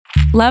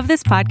Love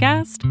this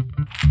podcast?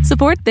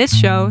 Support this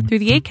show through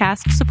the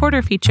Acast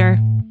supporter feature.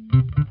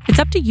 It's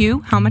up to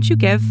you how much you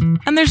give,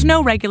 and there's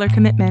no regular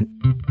commitment.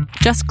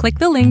 Just click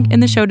the link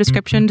in the show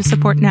description to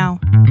support now.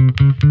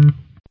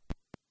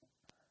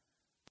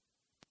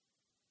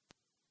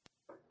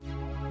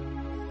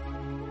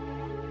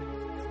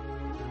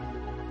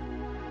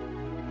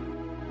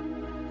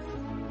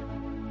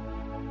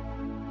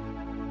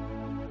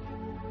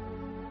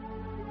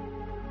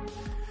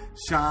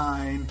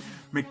 Shine,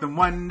 make them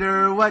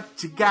wonder what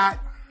you got.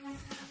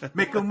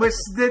 Make them wish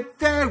that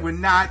they were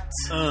not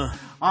on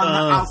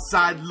the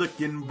outside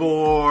looking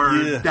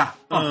bored.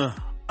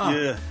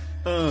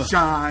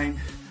 Shine,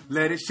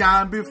 let it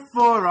shine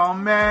before all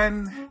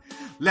men.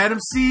 Let them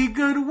see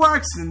good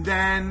works and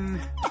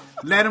then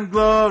let them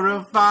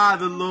glorify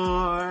the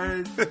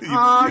Lord. You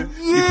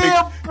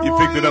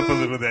picked it up a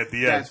little bit at the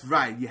end. That's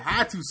right. You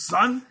had to,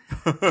 son.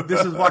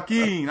 This is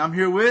Joaquin. I'm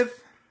here with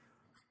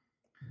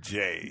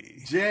Jay.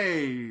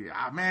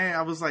 Man,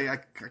 I was like, I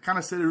kind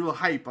of said it real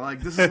hype. I'm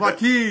like, this is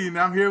Joaquin.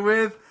 I'm here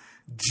with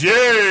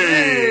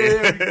Jay.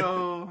 There we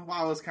go.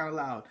 Wow, it was kind of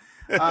loud.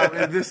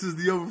 And this is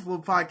the Overflow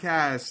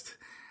Podcast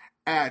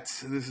at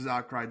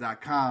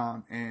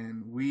thisisoutcry.com.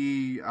 And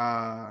we,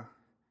 that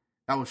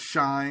was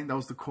Shine. That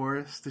was the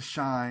chorus to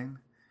Shine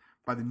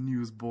by the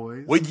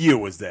Newsboys. What year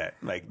was that?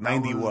 Like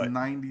 90 what?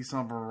 90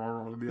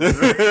 something.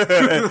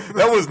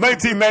 That was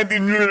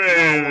 1990.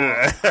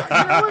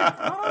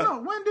 I don't know.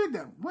 When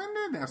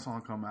did that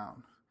song come out?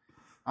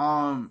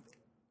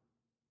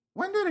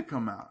 When did it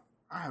come out?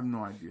 I have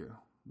no idea.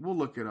 We'll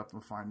look it up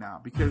and find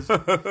out because that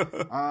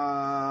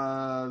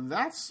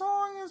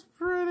song is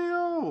pretty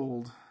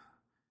old.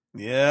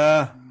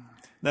 Yeah.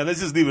 Now let's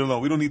just leave it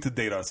alone. We don't need to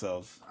date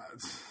ourselves.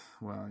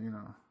 Well, you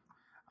know,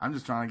 I'm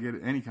just trying to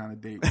get any kind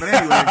of date. But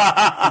anyway,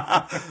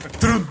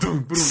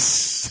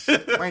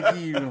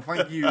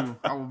 thank you.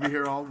 I will be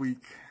here all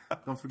week.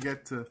 Don't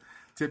forget to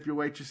tip your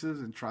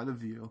waitresses and try the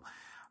veal.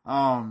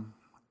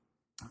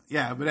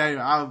 Yeah, but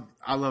anyway,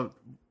 I love.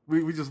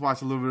 We just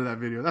watched a little bit of that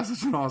video. That's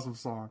such an awesome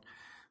song.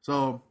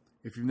 So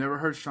if you've never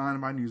heard "Shine"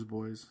 by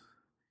Newsboys,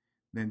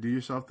 then do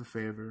yourself the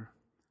favor,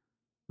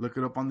 look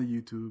it up on the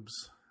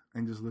YouTubes,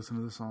 and just listen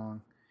to the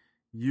song.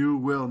 You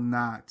will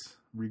not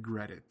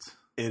regret it.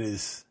 It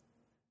is.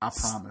 I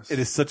promise. It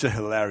is such a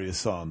hilarious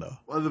song, though.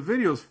 Well, the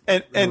video's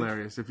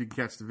hilarious if you can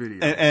catch the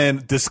video.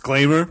 And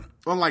disclaimer.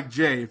 Unlike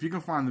Jay, if you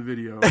can find the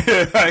video.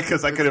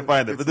 Because I couldn't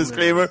find it. But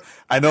disclaimer,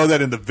 I know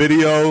that in the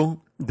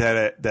video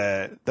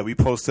that we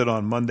posted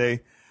on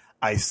Monday,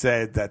 I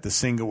said that the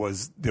singer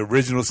was the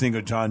original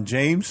singer, John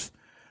James.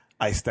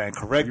 I stand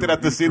corrected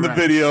after seeing the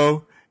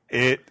video.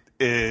 It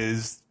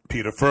is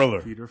Peter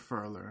Furler. Peter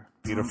Furler.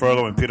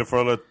 And Peter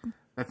Furler.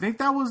 I think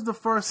that was the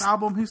first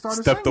album he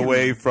started stepped singing.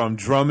 Away from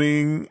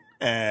drumming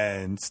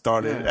and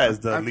started as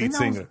the lead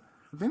singer.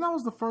 I think that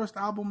was the first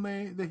album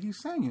that he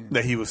sang in.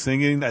 That he was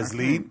singing as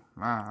lead?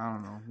 I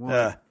don't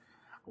know.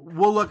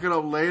 We'll look it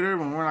up later,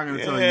 but we're not going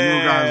to tell you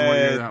guys what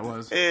year that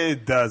was.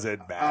 It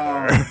doesn't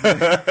matter.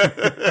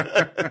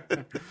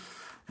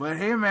 But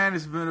hey, man,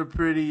 it's been a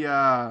pretty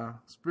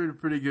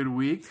good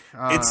week.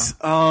 It's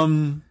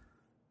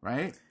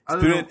right.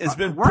 It's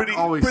been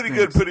pretty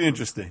good, pretty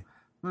interesting.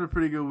 It's been a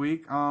pretty good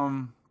week.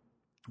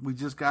 We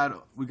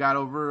got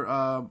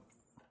over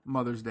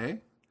Mother's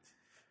Day,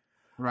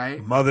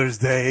 right? Mother's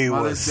Day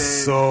was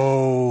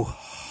so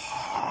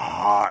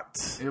hot.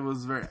 It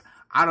was very.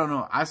 I don't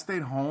know. I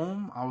stayed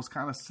home. I was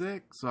kind of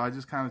sick, so I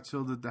just kind of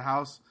chilled at the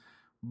house.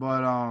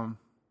 But I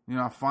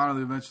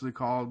finally eventually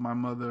called my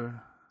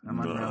mother and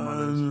my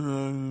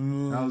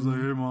grandmother. I was like,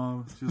 "Hey,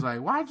 Mom." She was like,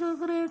 "Why'd you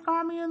didn't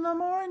call me in the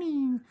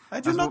morning?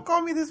 Why'd you not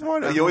call me this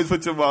morning?" You always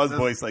put your mom's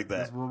voice like that.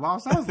 That's what Mom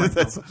sounds like.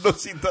 No,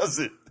 she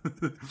doesn't.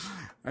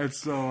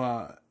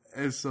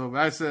 And so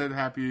I said,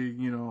 "Happy,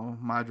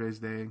 Madre's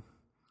Day."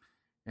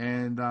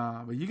 And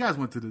but you guys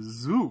went to the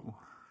zoo.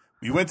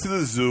 We went to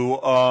the zoo.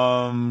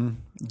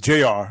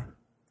 JR,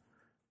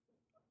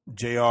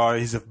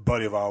 he's a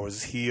buddy of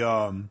ours. He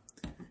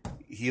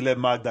let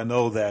Magda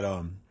know that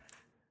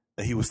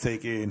he was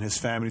taking his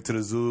family to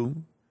the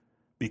zoo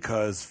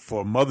because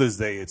for Mother's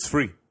Day it's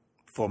free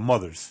for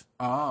mothers.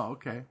 Oh,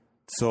 okay.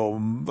 So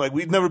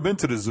we've never been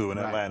to the zoo in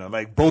Atlanta.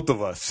 Like both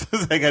of us,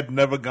 had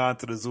never gone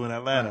to the zoo in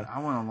Atlanta. Right. I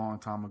went a long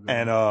time ago.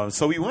 And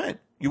so we went.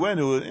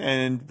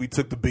 And we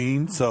took the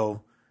bean.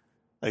 So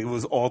it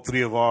was all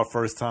three of our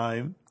first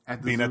time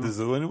being at the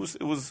zoo, and it was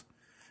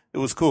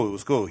cool. It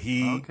was cool.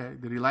 Okay.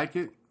 Did he like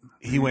it?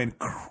 He went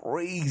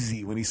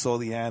crazy when he saw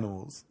the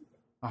animals.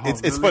 Oh,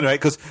 it's funny, right?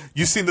 Because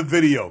you've seen the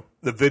video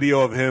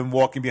of him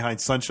walking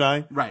behind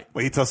Sunshine, right?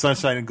 Where he tells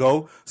Sunshine to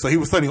go. So he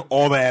was telling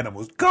all the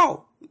animals,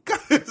 "Go!"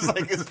 It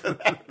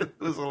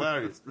was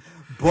hilarious.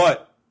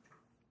 But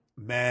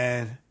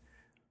man,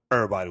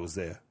 everybody was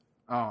there.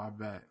 Oh, I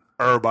bet.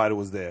 Everybody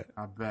was there.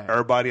 I bet.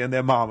 Everybody and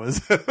their mamas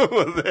were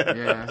there.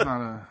 Yeah, it's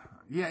not a.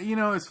 Yeah,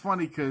 it's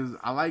funny because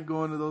I like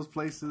going to those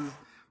places,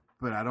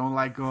 but I don't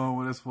like going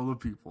when it's full of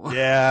people.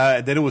 Yeah,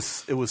 and then it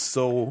was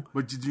so.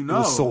 But did you know it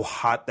was so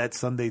hot that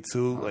Sunday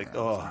too?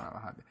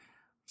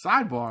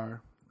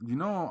 Sidebar,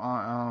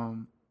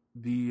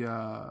 the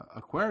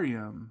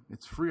aquarium,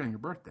 it's free on your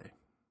birthday.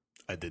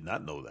 I did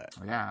not know that.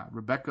 Yeah,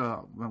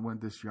 Rebecca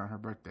went this year on her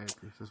birthday.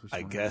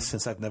 I guess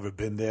since I've never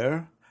been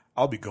there,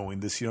 I'll be going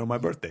this year on my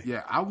birthday.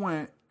 Yeah, I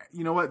went.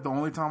 You know what? The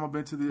only time I've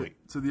been to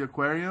the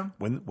aquarium.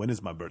 When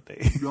is my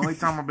birthday? The only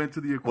time I've been to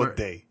the aquarium. What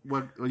day?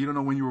 You don't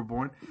know when you were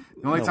born.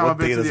 The only time I've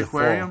been to the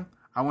aquarium,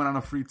 I went on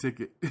a free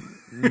ticket.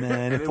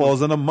 Man, it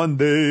falls on a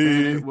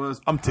Monday.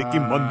 I'm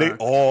taking Monday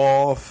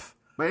off.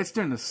 But it's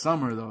during the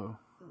summer though.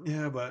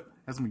 Yeah, but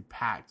that's gonna be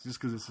packed just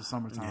because it's the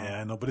summertime.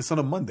 Yeah, I know, but it's on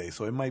a Monday,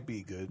 so it might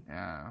be good.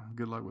 Yeah,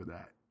 good luck with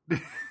that.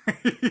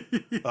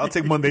 I'll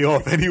take Monday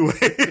off anyway.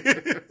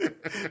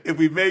 If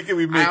we make it,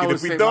 we make it.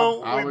 If we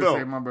don't, I we always don't.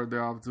 take my birthday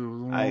off too. You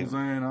know what I'm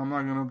saying? I'm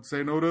not gonna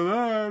say no to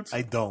that.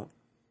 I don't.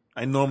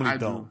 I normally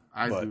don't.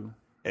 I do.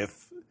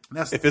 If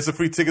it's a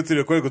free ticket to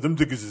the aquarium, because them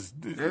tickets is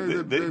they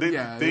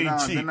ain't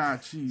cheap. They're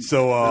not cheap.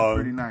 So they're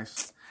pretty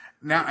nice.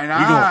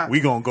 Now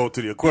we gonna go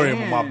to the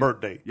aquarium on my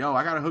birthday. Yo,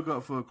 I gotta hook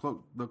up for the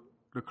cloak.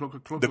 The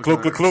Cloak.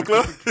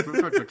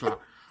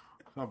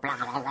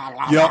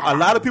 Yo, a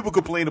lot of people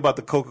complain about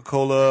the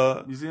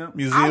Coca-Cola Museum.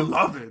 I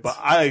love it, but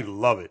I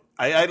love it.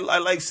 I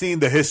like seeing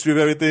the history of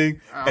everything,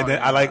 and then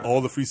I like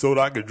all the free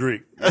soda I can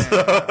drink.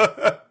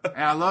 Yeah.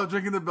 And I love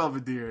drinking the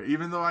Belvedere,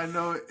 even though I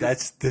know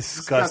that's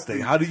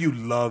disgusting. How do you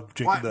love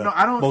drinking the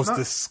most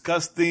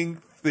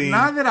disgusting thing?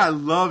 Not that I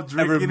love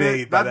drinking ever made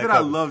it. Not that I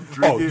love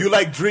drinking. Oh, you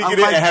like drinking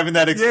it and having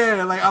that experience?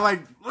 Yeah, like I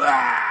like.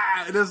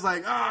 And it's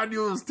like, I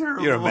knew it was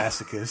terrible. You're a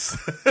masochist.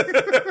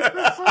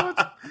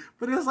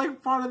 But it's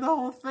like part of the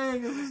whole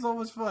thing. It was so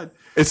much fun.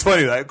 It's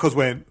funny, right? Because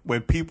when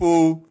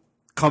people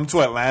come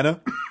to Atlanta,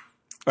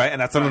 right,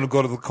 and I tell them to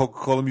go to the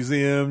Coca-Cola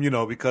Museum,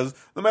 because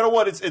no matter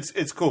what,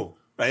 it's cool,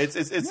 right?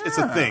 It's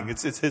a thing.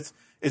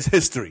 It's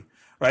history,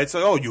 right?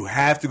 So you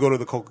have to go to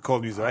the Coca-Cola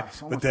Museum, right?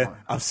 So but then fun.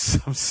 I'm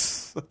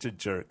such a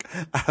jerk.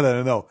 I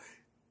don't know.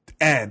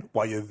 And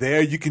while you're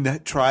there, you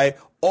can try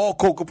all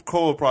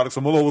Coca-Cola products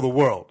from all over the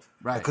world,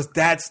 right? Because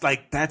that's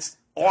awesome.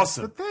 That's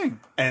the thing.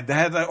 And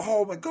that's like,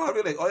 oh my God,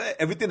 really?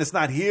 Everything that's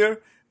not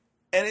here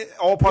and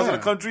all parts of the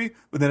country.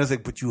 But then it's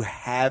like, but you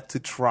have to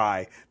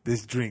try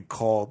this drink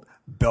called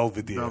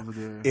Belvedere.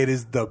 It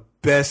is the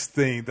best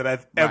thing that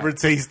I've ever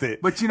tasted.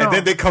 But and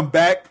then they come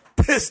back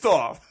pissed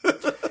off.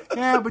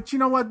 Yeah, but you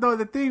know what though?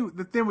 The thing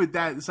with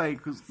that, it's like,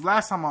 because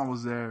last time I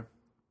was there,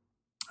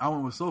 I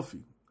went with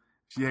Sophie.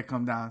 She had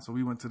come down, so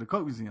we went to the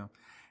Coke Museum.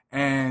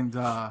 And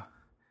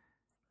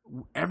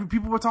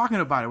people were talking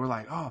about it. We're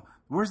like, oh,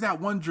 where's that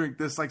one drink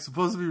that's like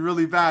supposed to be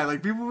really bad?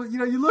 Like people,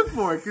 you look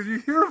for it because you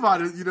hear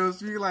about it,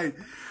 so you're like,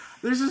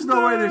 there's just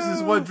no way there's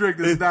just one drink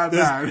that's that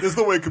bad. There's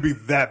no way it could be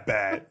that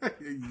bad.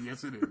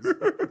 Yes, it is.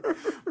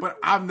 But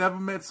I've never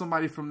met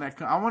somebody from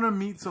that. I want to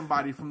meet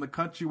somebody from the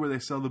country where they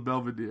sell the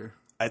Belvedere.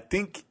 I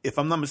think, if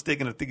I'm not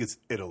mistaken, I think it's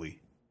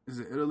Italy. Is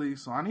it Italy?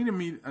 So I need to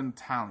meet an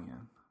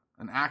Italian.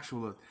 An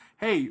actual.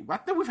 Hey, I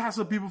think we've had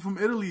some people from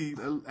Italy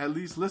at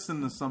least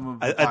listen to some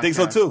of. I think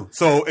so too.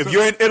 So if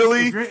you're in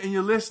Italy and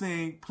you're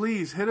listening,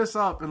 please hit us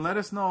up and let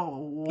us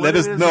know.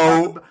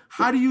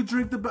 How do you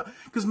drink the?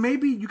 Because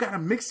maybe you got to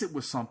mix it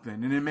with something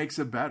and it makes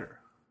it better.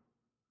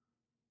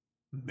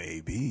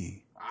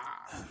 Maybe.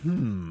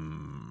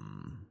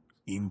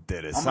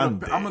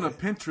 Interesante. I'm gonna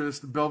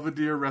Pinterest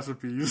Belvedere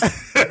recipes.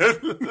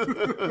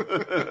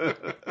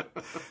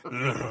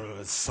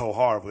 It's so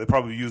horrible. They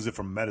probably use it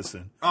for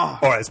medicine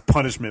or as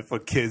punishment for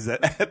kids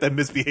that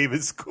misbehave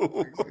in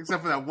school.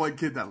 Except for that one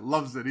kid that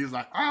loves it. He's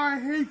like, I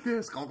hate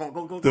this.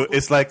 Go. Dude,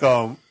 it's like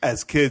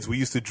as kids we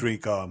used to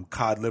drink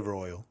cod liver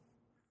oil.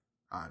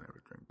 I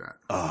never drink that.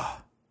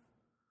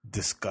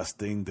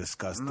 Disgusting.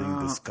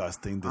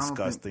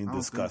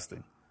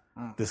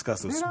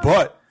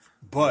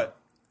 But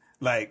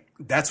like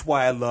that's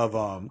why I love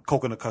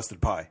coconut custard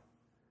pie,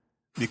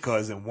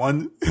 because in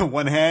one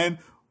hand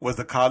was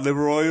the cod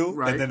liver oil,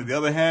 right, and then in the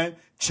other hand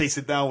chase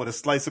it down with a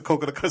slice of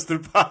coconut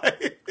custard pie.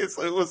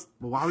 So it was.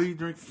 But why were you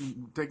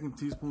taking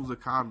teaspoons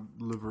of cod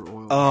liver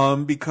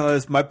oil?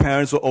 Because my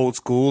parents were old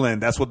school, and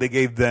that's what they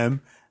gave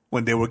them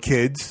when they were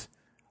kids,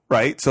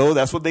 right? So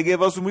that's what they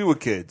gave us when we were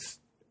kids,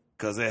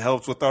 because it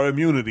helps with our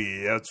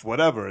immunity. It's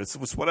whatever. It's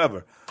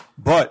whatever.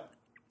 But.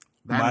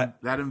 That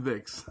and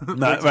Vicks.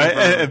 Right?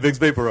 And Vicks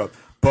Vapor Rub.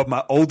 But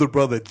my older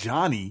brother,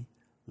 Johnny,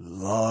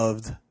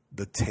 loved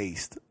the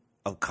taste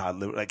of cod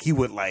liver. Like, he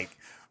would,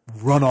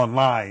 run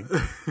online.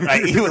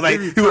 Like, he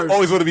would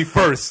always want to be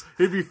first.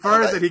 He'd be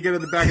first and he'd get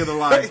in the back of the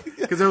line.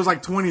 Because there was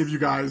 20 of you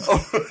guys.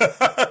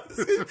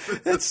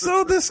 It's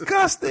so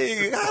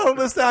disgusting. I don't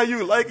understand how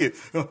you like it.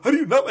 How do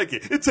you not like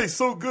it? It tastes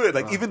so good.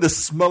 Even the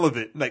smell of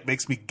it,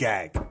 makes me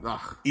gag.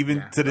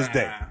 Even to this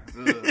day.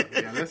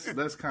 Yeah,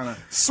 let's kind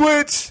of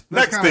switch.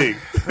 Next thing.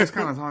 Let's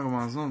kind of talk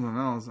about something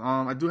else.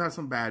 I do have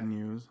some bad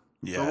news.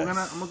 Yes. So I'm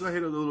gonna go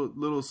hit a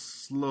little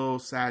slow,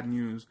 sad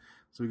news,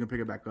 so we can pick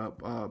it back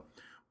up.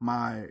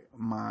 My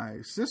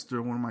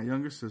sister, one of my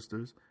younger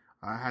sisters,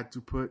 had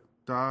to put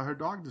her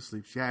dog to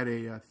sleep. She had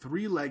a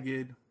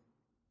 3-legged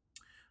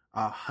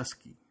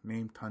husky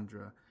named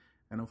Tundra,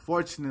 and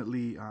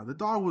unfortunately, the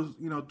dog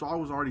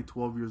was already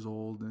 12 years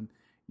old, and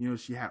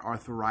she had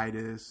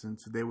arthritis, and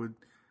so they would.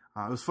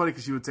 It was funny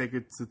because she would take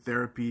it to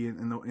therapy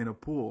in a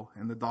pool,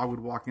 and the dog would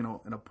walk in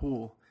a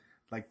pool,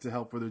 like to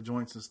help with her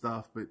joints and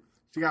stuff. But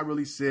she got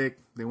really sick.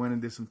 They went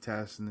and did some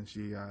tests, and then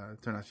she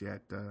turned out she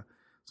had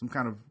some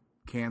kind of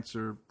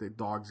cancer that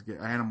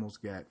animals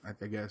get,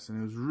 I guess. And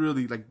it was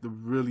really like the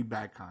really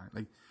bad kind.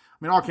 Like, I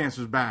mean, all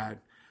cancer is bad,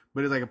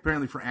 but it's like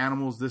apparently for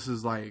animals, this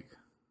is like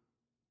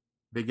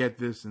they get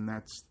this, and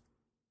that's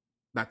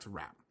a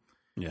wrap.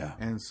 Yeah.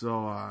 And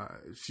so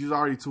she's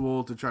already too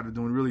old to try to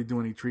do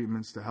any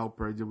treatments to help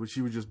her, but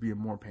she would just be in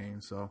more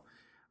pain. So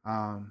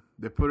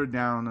they put her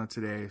down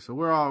today. So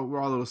we're all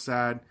a little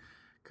sad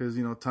because,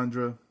 you know,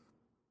 Tundra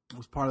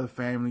was part of the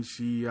family.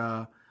 She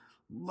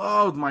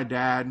loved my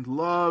dad.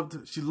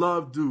 She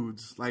loved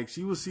dudes. Like,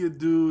 she would see a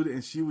dude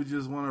and she would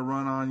just want to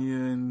run on you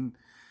and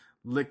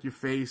lick your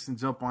face and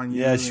jump on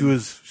you. Yeah, she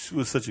was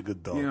such a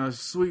good dog. You know,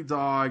 sweet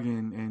dog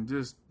and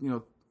just, you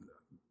know,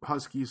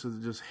 husky, so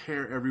just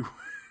hair everywhere.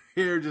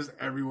 Hair just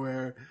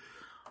everywhere.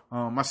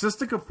 My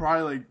sister could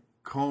probably like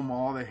comb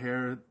all the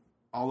hair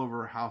all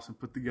over her house and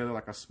put together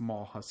like a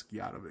small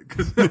husky out of it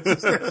because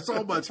there's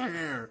so much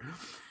hair.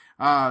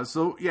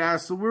 So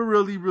we're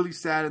really, really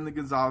sad in the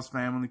Gonzalez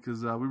family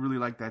because we really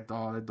like that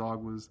dog. That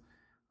dog was,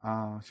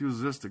 she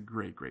was just a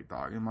great, great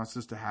dog. And my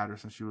sister had her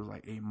since she was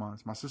like 8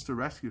 months. My sister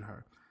rescued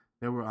her.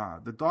 They were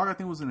the dog, I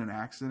think, was in an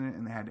accident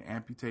and they had to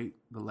amputate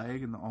the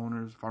leg. And the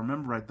owners, if I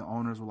remember right, the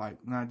owners were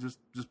like, "Nah, just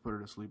put her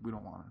to sleep. We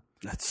don't want her."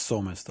 That's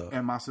so messed up.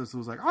 And my sister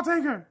was like, "I'll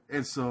take her."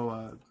 And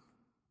so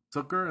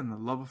took her, and the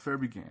love affair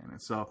began. And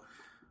so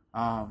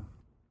I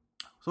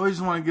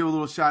just want to give a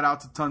little shout out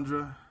to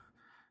Tundra.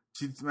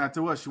 She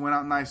went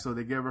out nice. So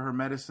they gave her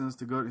medicines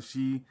to go.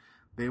 And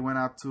they went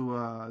out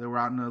to they were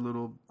out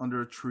in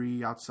under a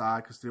tree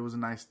outside because it was a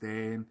nice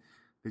day, and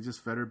they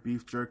just fed her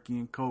beef jerky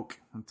and Coke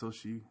until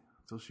she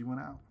went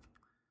out.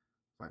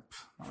 Like,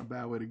 not a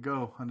bad way to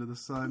go under the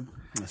sun.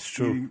 That's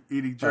true.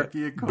 Eating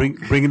jerky and Coke.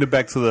 Bringing it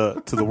back to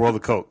the world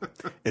of Coke.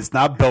 It's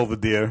not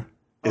Belvedere.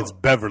 It's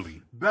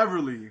Beverly.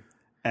 Beverly.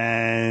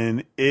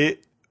 And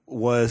it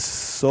was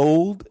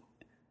sold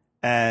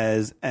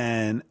as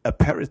an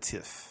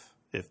aperitif,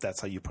 if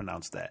that's how you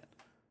pronounce that.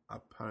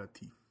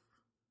 Aperitif.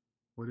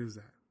 What is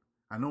that?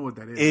 I know what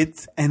that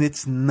is.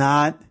 It's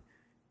not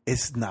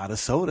a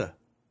soda.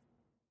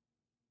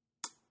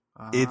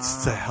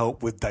 It's to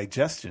help with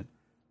digestion.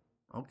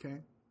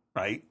 Okay.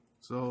 Right?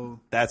 So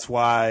that's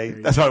why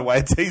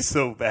it tastes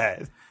so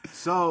bad.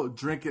 So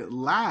drink it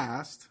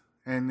last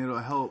and it'll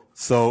help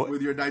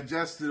with your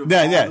digestive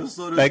the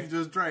soda like, you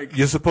just drank.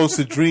 You're supposed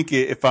to drink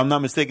it, if I'm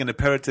not mistaken,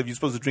 aperitif, you're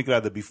supposed to drink it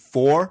either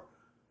before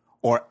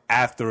or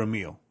after a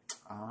meal.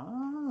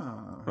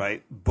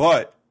 Right?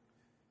 But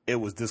it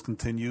was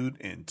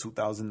discontinued in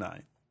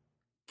 2009.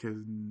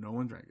 Because no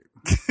one drank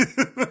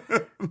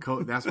it.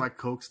 Coke, that's why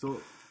Coke still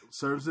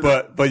serves it.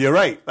 But you're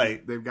right.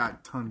 Like, they've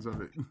got tons of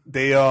it.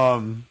 They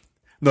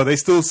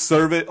still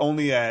serve it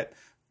only at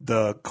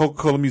the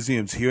Coca-Cola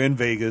museums here in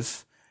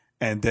Vegas,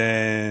 and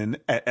then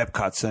at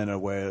Epcot Center,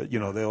 where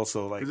they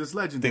also like it's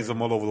legendary. Things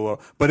from all over the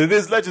world. But it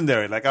is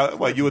legendary. Like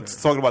you were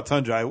talking about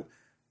Tundra, I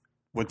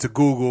went to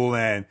Google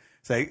and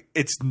it's like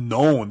it's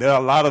known. There are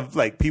a lot of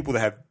like people that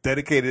have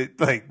dedicated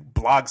like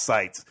blog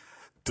sites.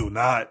 Do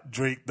not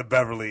drink the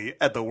Beverly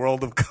at the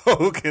World of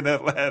Coke in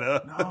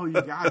Atlanta. No,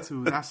 you got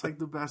to. That's like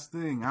the best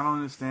thing. I don't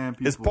understand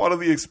people. It's part of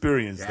the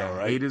experience, though,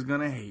 right? Haters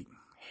gonna hate.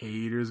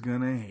 Haters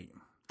gonna hate.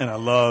 And I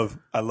love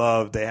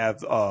they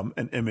have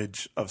an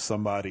image of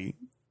somebody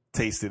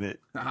tasting it.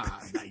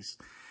 Nice.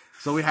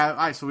 So we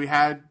had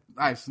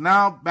So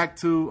now back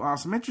to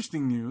some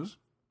interesting news.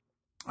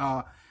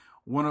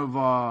 One of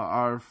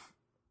our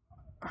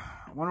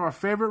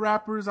favorite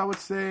rappers, I would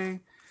say.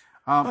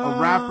 A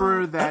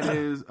rapper that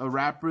is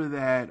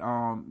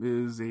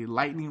a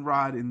lightning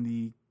rod in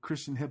the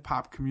Christian hip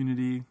hop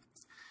community.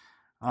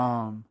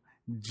 Got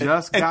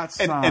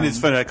signed, and it's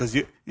funny because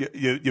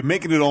you're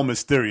making it all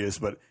mysterious,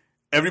 but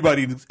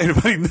everybody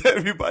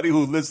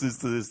who listens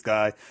to this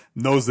guy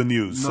knows the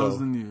news. The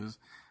news.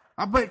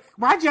 But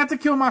why'd you have to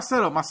kill my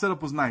setup? My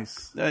setup was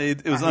nice.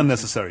 It was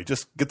unnecessary.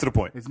 Just get to the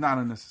point. It's not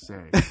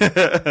unnecessary.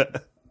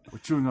 We're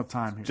chewing up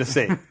time here. Just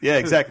say it. Yeah,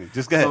 exactly.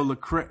 Just go ahead. So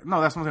Lecrae,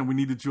 no, that's what I'm saying. We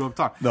need to chew up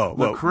time. No,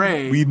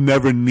 Lecrae. We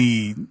never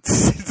need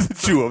to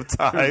chew up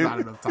time. There's not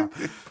enough time.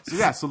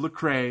 So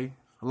Lecrae,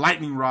 a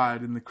lightning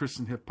rod in the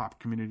Christian hip hop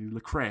community,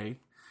 Lecrae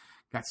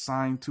got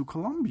signed to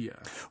Columbia.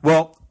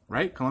 Well,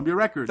 right, Columbia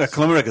Records.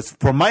 Columbia Records.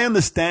 From my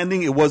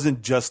understanding, it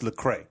wasn't just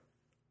Lecrae.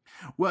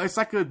 Well, it's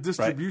like a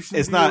distribution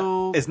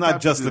deal. It's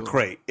not just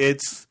Lecrae.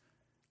 It's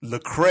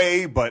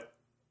Lecrae, but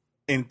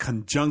in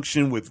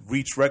conjunction with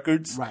Reach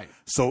Records. Right.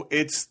 So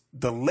it's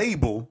the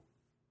label,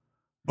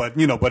 but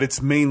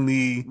it's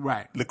mainly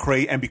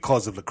Lecrae and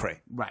because of Lecrae.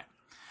 Right.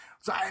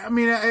 So I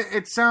mean,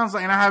 it sounds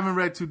like, and I haven't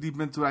read too deep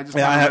into it.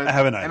 I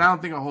haven't. And I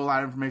don't think a whole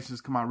lot of information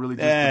has come out really.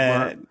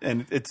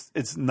 And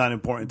it's not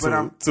important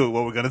to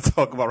what we're going to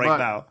talk about right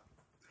now.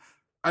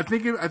 I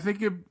think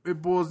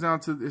it boils down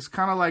to, it's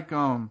kind of like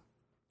when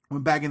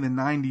back in the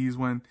 90s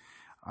when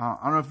I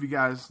don't know if you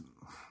guys,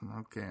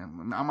 okay,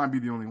 I might be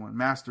the only one.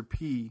 Master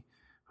P,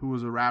 who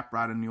was a rapper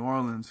out in New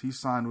Orleans. They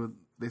signed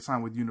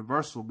with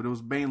Universal, but it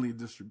was mainly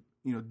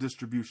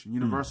distribution.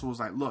 Universal was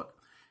like, look,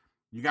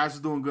 you guys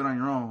are doing good on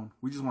your own.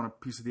 We just want a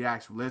piece of the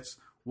action.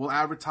 We'll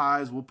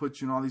advertise. We'll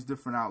put you in all these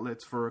different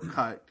outlets for a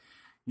cut.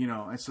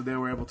 And so they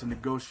were able to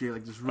negotiate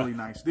like this really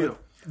nice deal.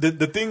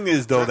 The thing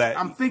is, though, that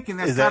I'm thinking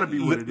that's got to be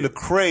what it is.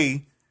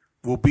 Lecrae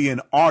will be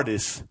an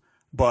artist,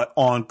 but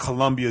on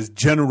Columbia's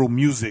general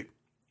music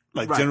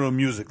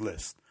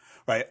list,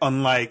 right?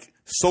 Unlike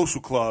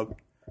Social Club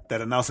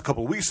that announced a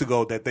couple of weeks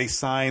ago that they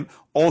signed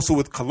also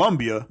with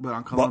Columbia, but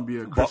on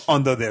Columbia, but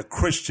under their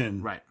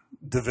Christian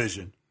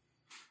division,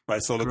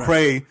 right? So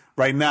Lecrae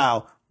right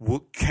now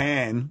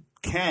can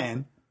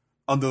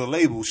under the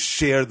label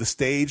share the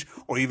stage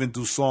or even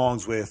do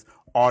songs with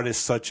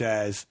artists such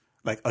as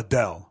like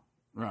Adele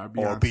or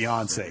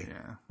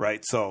Beyonce,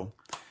 right? So,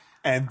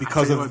 and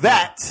because of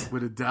that,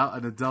 with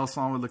an Adele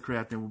song with Lecrae,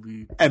 I think would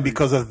be. And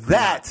because of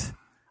that,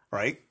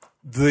 right?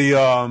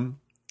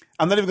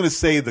 I'm not even going to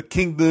say the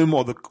kingdom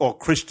or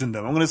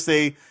Christendom. I'm going to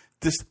say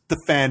this: the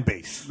fan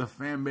base. The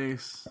fan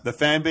base. The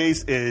fan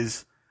base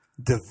is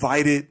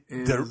divided.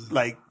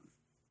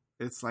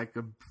 It's like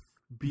a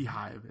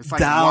beehive. It's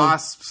like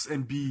wasps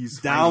and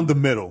bees down the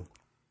middle.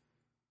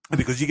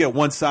 Because you get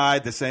one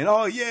side that's saying,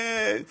 "Oh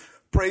yeah,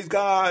 praise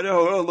God,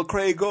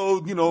 Lecrae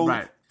go,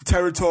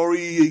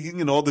 territory,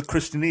 all the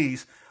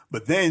Christianese."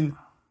 But then,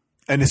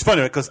 and it's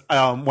funny because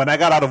when I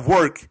got out of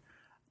work,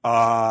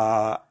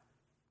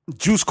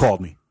 Juice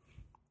called me.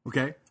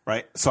 Okay.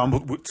 Right. So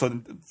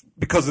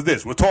because of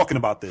this, we're talking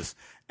about this,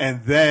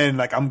 and then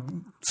like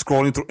I'm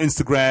scrolling through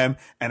Instagram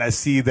and I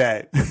see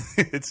that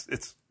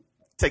it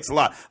takes a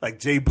lot. Like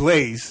Jay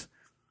Blaze,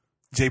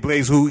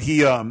 who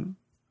he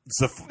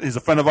is a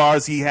friend of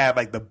ours. He had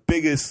like the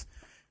biggest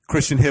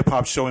Christian hip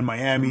hop show in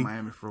Miami.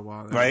 For a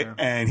while, right? Yeah.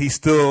 And he's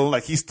still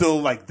like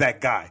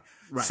that guy.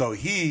 Right. So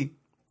he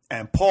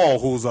and Paul,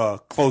 who's a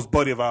close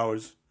buddy of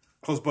ours,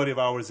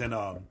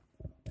 and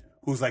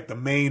who's like the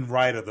main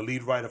writer, the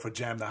lead writer for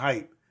Jam the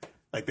Hype,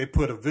 like they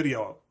put a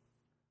video,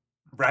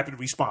 rapid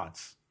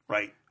response,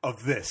 right,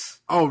 of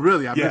this. Oh,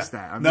 really? I missed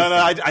that.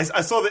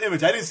 I saw the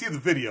image. I didn't see the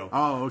video.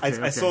 Oh,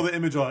 okay. I saw the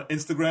image on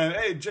Instagram.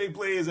 Hey, Jay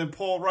Blaze and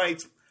Paul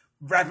Wright's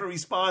rapid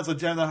response on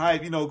Jam the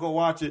Hype. Go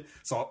watch it.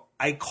 So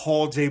I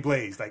called Jay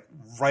Blaze like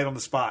right on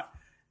the spot.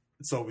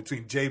 So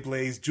between Jay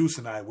Blaze, Juice,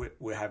 and I,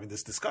 we're having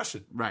this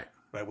discussion. Right.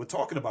 We're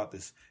talking about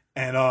this,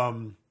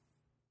 and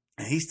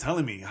he's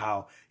telling me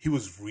how he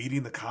was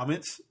reading the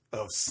comments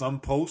of some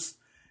posts,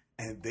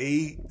 and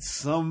it's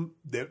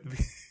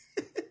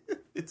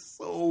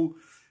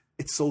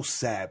so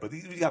sad. But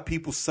you got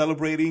people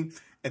celebrating,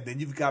 and then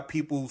you've got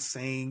people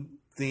saying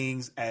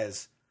things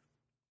as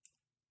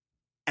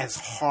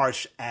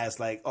harsh as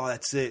like, "Oh,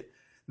 that's it."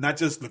 Not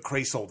just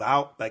Lecrae sold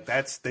out, like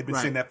they've been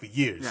saying that for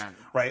years,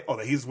 right? Or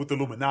that he's with the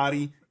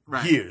Illuminati,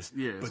 years.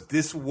 But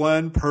this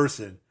one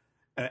person.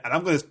 And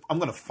I'm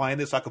gonna find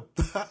it so I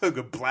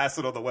could blast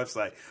it on the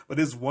website. But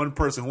there's one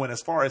person who went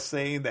as far as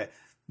saying that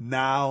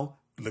now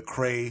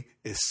Lecrae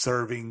is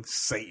serving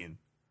Satan.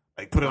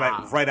 Like put it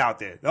like right out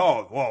there.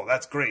 Oh, whoa,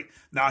 that's great.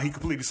 Now he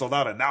completely sold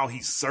out, and now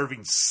he's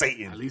serving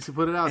Satan. At least he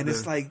put it out and there.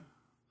 It's like,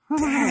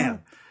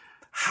 damn,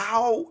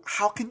 how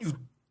can you?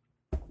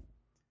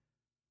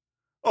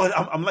 Oh,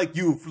 I'm like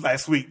you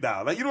last week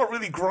now. Like, what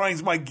really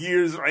grinds my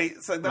gears, right?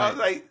 It's like,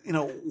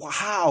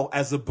 how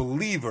as a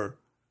believer.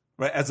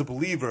 Right, as a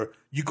believer,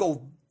 you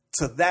go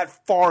to that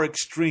far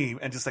extreme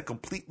and just like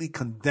completely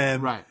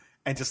condemn,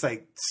 and just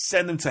like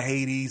send them to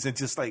Hades and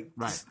just like,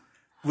 that's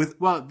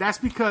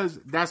because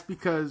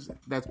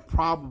that's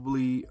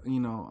probably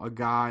a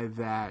guy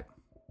that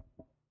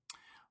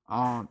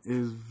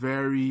is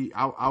very.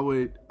 I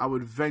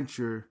would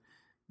venture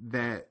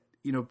that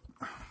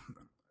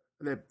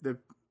that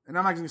and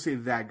I'm not going to say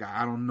that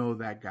guy. I don't know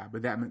that guy,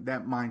 but that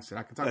mindset.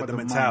 I can talk about the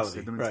mentality.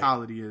 Mindset. The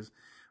mentality is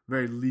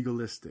very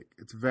legalistic.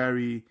 It's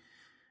very.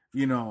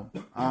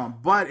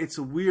 But it's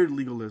a weird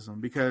legalism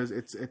because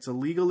it's a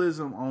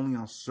legalism only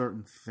on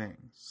certain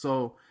things.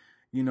 So,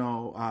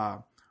 my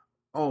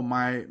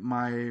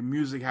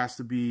music has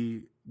to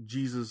be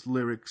Jesus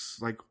lyrics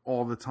like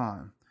all the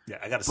time. Yeah,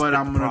 I got to spit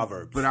the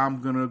Proverbs. But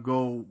I'm gonna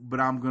go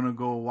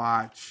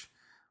watch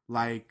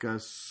like a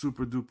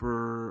super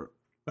duper.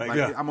 I'm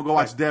gonna go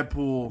watch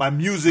Deadpool. My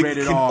music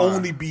can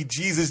only be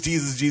Jesus,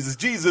 Jesus, Jesus,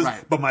 Jesus.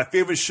 Right. But my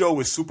favorite show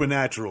is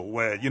Supernatural,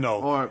 where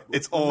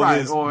it's all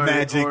this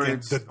magic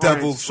and the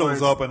devil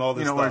shows up and all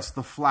this stuff. Or it's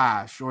The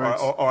Flash, or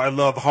I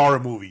love horror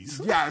movies.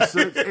 Yeah,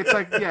 so it's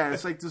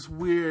like this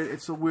weird.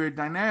 It's a weird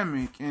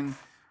dynamic. And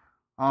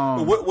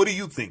what do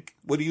you think?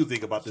 What do you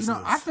think about this?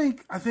 I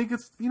think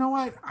it's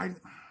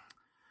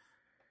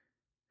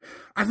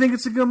I think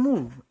it's a good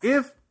move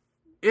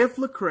if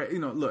Lecrae,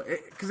 look,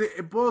 because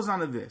it boils down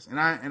to this, and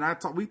I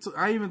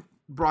even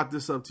brought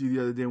this up to you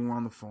the other day when we were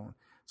on the phone.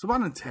 It's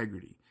about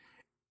integrity.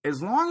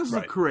 As long as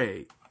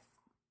Lecrae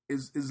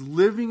is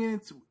living in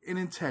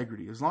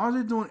integrity, as long as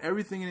they're doing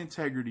everything in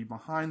integrity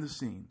behind the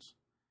scenes,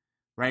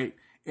 right,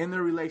 in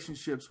their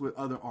relationships with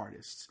other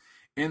artists,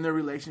 in their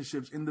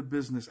relationships in the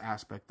business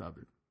aspect of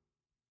it,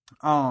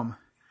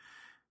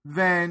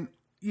 then,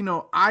 you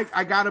know,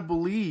 I gotta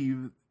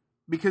believe,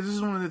 because this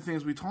is one of the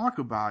things we talk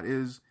about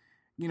is,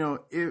 you know,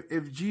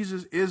 if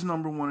Jesus is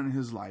number one in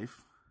his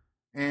life,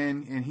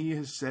 and he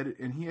has said it,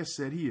 and he has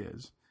said he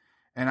is,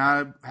 and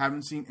I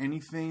haven't seen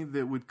anything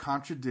that would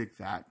contradict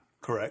that.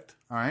 Correct.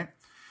 All right.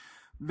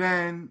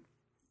 Then,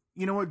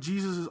 you know what?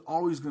 Jesus is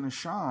always going to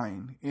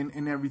shine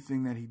in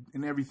everything that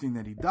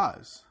he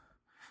does.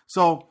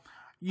 So,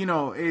 you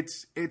know,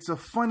 it's a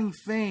funny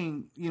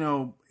thing. You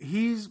know,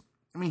 he is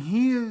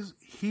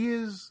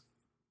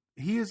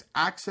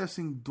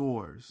accessing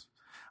doors.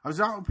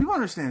 People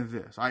understand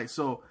this. All right.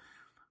 So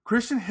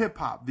Christian hip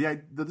hop,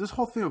 this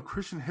whole thing of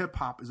Christian hip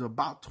hop is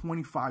about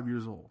 25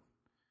 years old.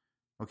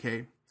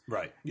 Okay.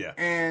 Right. Yeah.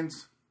 And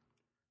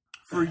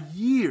for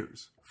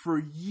years,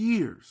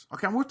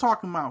 okay, we're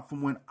talking about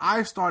from when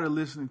I started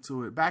listening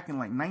to it back in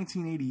like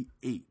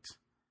 1988.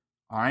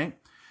 All right.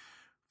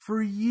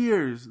 For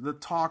years, the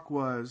talk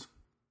was,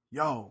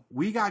 yo,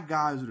 we got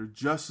guys that are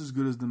just as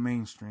good as the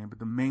mainstream, but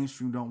the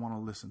mainstream don't want to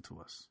listen to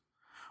us.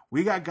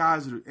 We got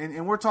guys that are,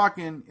 and we're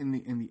talking in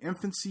the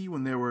infancy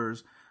when there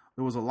was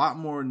a lot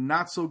more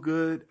not so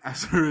good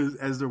as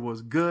there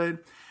was good.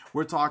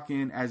 We're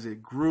talking as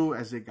it grew,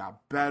 as it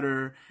got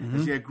better,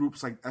 as you had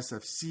groups like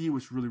SFC,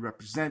 which really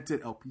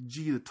represented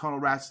LPG, the Tunnel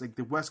Rats, like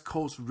the West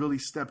Coast really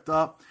stepped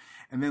up.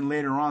 And then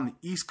later on, the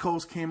East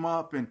Coast came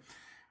up. And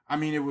I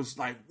mean, it was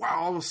like,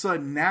 wow, all of a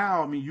sudden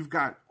now, I mean, you've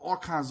got all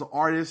kinds of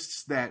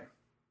artists that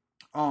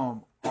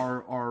are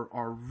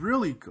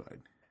really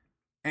good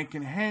and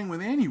can hang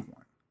with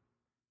anyone.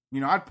 You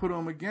know, I'd put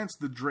them against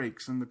the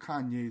Drakes and the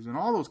Kanyes and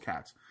all those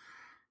cats.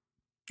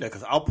 Yeah,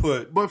 because I'll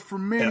put but for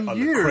many a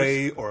years,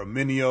 Lecrae or a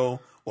Mineo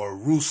or a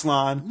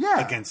Ruslan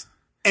against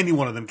any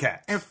one of them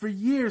cats. And for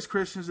years,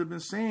 Christians have been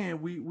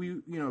saying we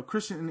you know,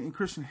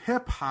 Christian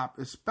hip hop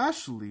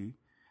especially,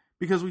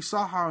 because we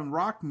saw how in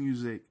rock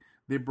music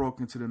they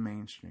broke into the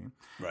mainstream.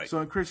 Right. So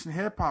in Christian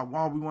hip hop,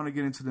 we want to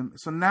get into them.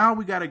 So now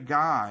we got a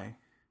guy,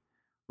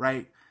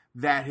 right,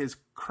 that has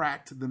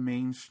cracked the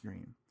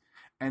mainstream.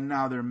 And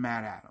now they're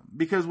mad at him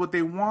because what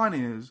they want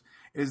is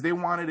they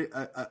wanted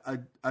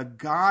a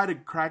guy to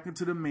crack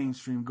into the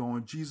mainstream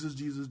going Jesus,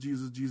 Jesus,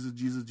 Jesus, Jesus,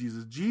 Jesus,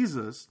 Jesus,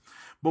 Jesus.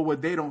 But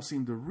what they don't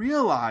seem to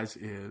realize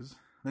is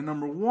that,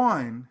 number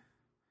one,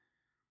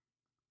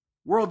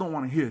 world don't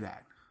want to hear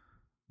that.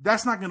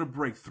 That's not going to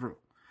break through.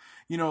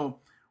 You know,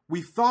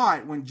 we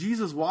thought when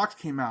Jesus Walks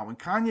came out, when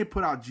Kanye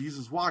put out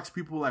Jesus Walks,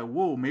 people were like,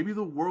 whoa, maybe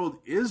the world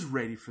is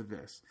ready for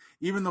this.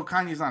 Even though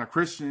Kanye's not a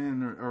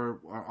Christian or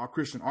a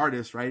Christian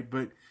artist, right?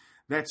 But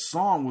that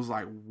song was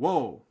like,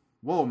 whoa,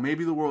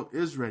 maybe the world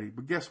is ready.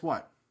 But guess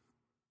what?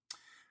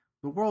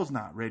 The world's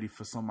not ready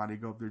for somebody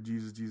to go up there,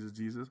 Jesus, Jesus,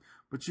 Jesus.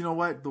 But you know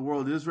what the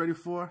world is ready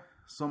for?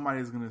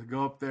 Somebody's going to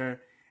go up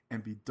there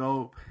and be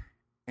dope.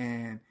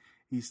 And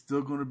he's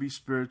still going to be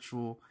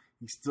spiritual.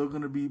 He's still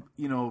going to be,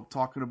 you know,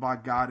 talking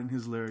about God in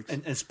his lyrics.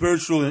 And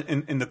spiritual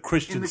in the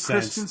Christian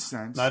sense. Christian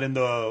sense. Not in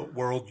the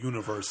world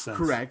universe sense.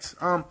 Correct.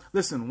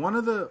 Listen, one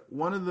of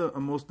the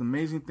most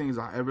amazing things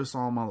I ever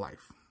saw in my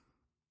life.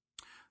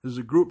 There's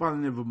a group by the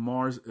name of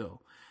Mars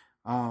Ill.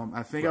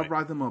 I think I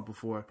brought them up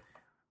before.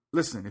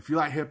 Listen, if you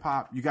like hip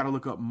hop, you got to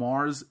look up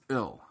Mars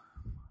Ill.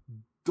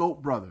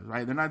 Dope brothers,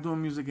 right? They're not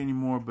doing music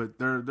anymore, but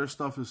their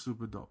stuff is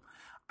super dope.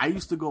 I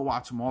used to go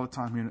watch them all the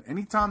time here.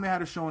 Anytime they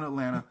had a show in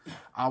Atlanta,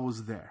 I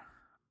was there.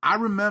 I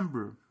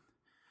remember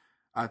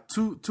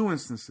two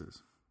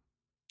instances.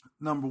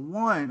 Number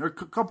one, or a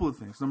couple of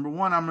things. Number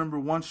one, I remember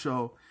one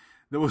show,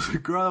 there was a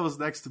girl that was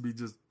next to me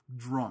just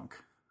drunk.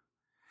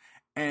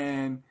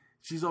 And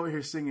she's over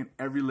here singing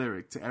every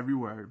lyric to every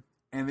word.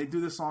 And they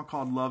do this song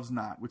called Love's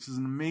Not, which is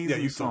an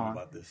amazing song.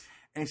 Talking about this.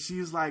 And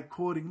she's like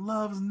quoting,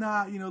 love's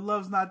not,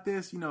 love's not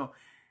this,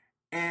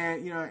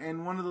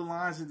 And one of the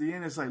lines at the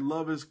end is like,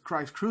 love is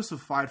Christ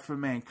crucified for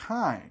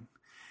mankind.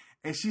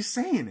 And she's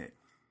saying it.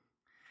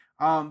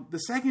 The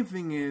second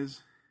thing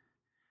is,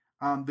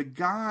 this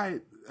guy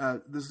by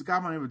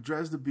the name of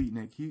Drez the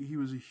Beatnik, he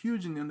was a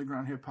huge in the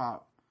underground hip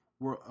hop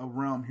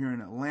realm here in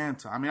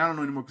Atlanta. I mean, I don't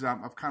know anymore because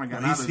I've kind of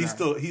gotten out of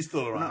that. He's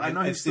still around. I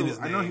know he's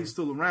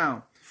still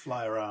around.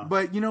 Fly around.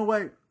 But you know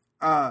what?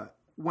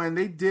 When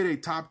they did a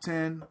top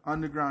 10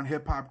 underground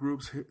hip hop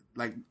groups,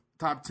 like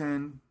top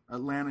 10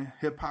 Atlanta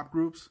hip hop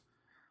groups,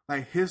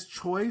 like his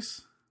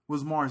choice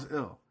was Mars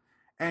Ill.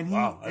 And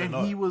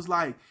he was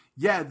like,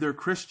 yeah, they're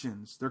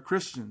Christians,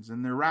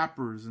 and they're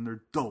rappers, and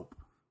they're dope.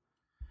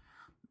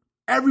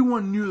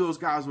 Everyone knew those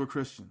guys were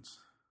Christians,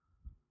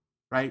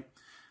 right?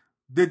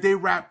 Did they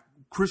rap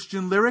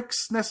Christian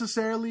lyrics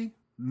necessarily?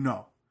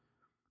 No.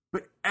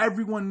 But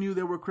everyone knew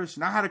they were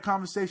Christian. I had a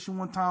conversation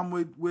one time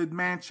with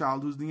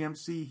Manchild, who's the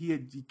MC.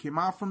 He came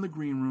out from the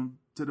green room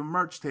to the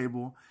merch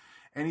table,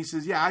 and he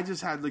says, yeah, I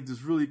just had like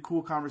this really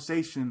cool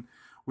conversation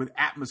with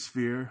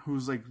Atmosphere,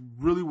 who's like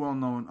really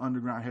well-known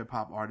underground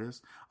hip-hop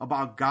artist,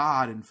 about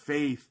God and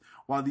faith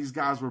while these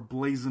guys were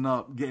blazing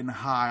up, getting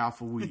high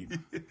off of weed.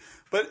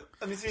 But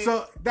let me see.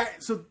 So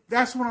that's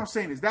what I'm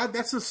saying is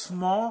that's a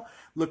small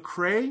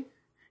Lecrae.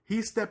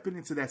 He's stepping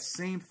into that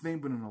same thing,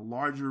 but in a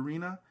larger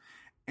arena,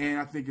 and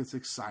I think it's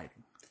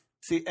exciting.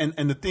 See,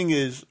 and the thing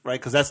is, right?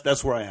 Because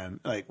that's where I am.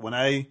 Like when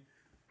I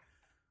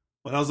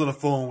was on the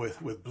phone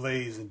with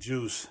Blaze and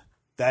Juice,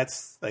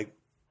 that's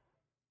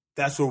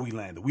where we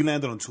landed. We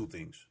landed on two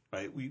things,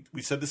 right?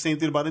 We said the same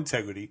thing about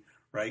integrity,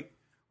 right?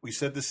 We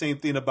said the same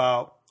thing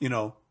about,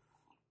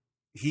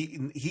 he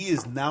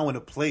is now in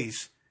a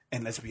place,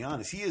 and let's be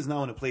honest, he is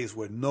now in a place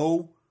where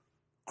no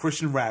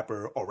Christian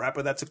rapper or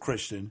rapper that's a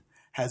Christian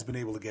has been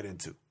able to get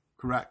into.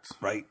 Correct.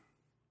 Right?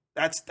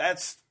 That's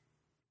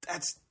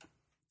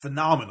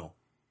phenomenal,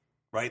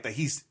 right? That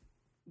he's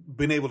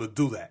been able to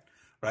do that,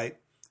 right?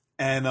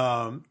 And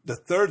the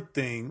third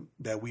thing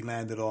that we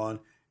landed on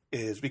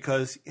is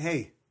because,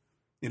 hey,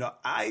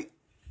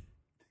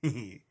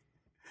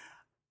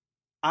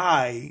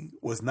 I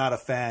was not a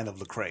fan of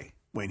Lecrae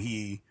when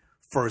he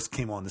first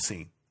came on the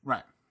scene.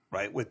 Right.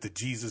 Right, with the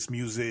Jesus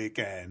music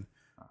and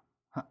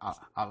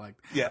I like.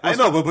 Yeah, I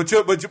know, but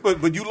you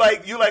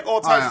like all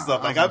types of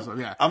stuff. Like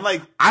I'm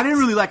like, I didn't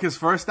really like his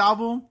first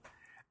album,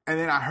 and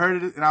then I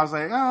heard it and I was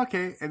like, oh,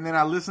 okay. And then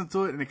I listened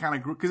to it and it kind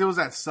of grew because it was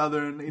that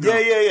southern.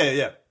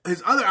 Yeah.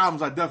 His other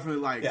albums I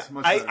definitely liked. Yeah.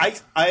 Much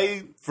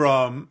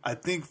I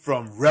think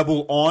from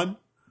Rebel on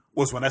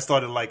was when I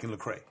started liking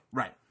Lecrae.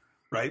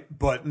 Right.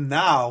 But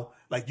now,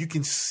 like you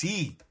can't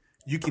see,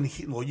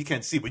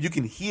 but you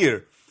can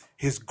hear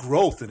his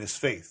growth in his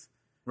faith.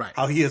 Right.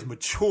 How he has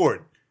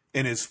matured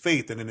in his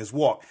faith and in his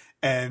walk.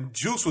 And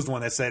Juice was the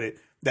one that said it,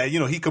 that,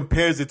 he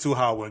compares it to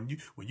how when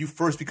you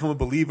first become a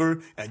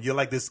believer and you're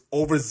like this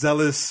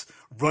overzealous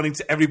running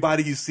to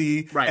everybody you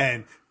see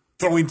and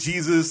throwing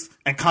Jesus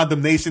and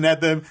condemnation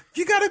at them.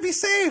 You got to be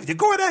saved. You're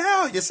going to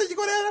hell. You said you're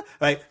going to hell.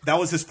 Right. That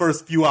was his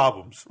first few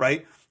albums.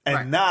 Right.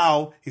 And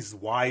now he's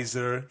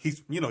wiser.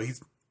 He's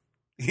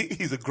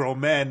a grown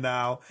man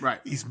now. Right.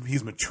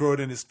 He's matured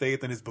in his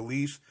faith and his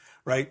beliefs.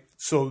 Right.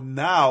 So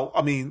now,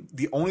 I mean,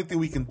 the only thing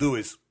we can do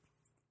is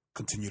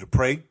continue to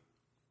pray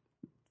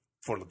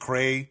for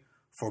Lecrae,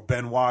 for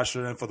Ben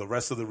Washer, and for the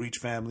rest of the Reach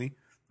family,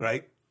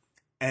 right?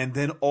 And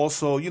then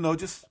also,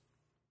 just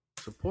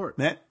support.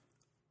 Man,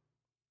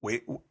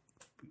 wait.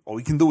 All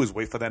we can do is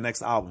wait for that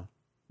next album.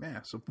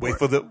 Man, support.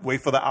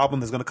 Wait for the album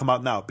that's going to come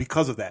out now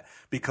because of that.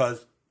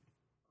 Because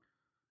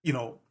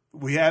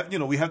we have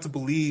to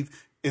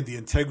believe in the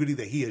integrity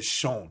that he has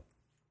shown,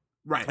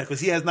 right? Because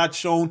he has not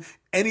shown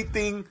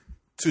anything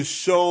to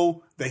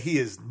show that he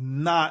is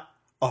not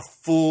a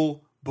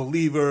full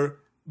believer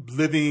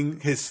living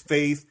his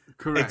faith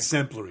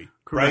exemplary.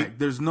 Correct. Right?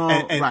 There's no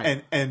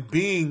and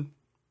being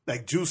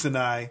like Juice and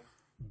I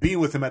being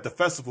with him at the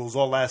festivals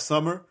all last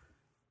summer.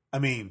 I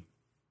mean,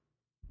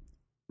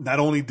 not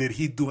only did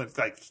he do it,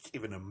 like he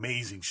gave an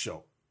amazing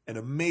show,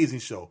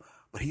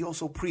 but he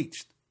also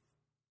preached.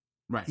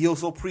 Right. He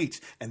also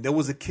preached, and there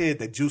was a kid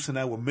that Juice and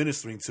I were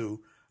ministering to,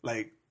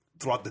 like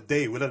throughout the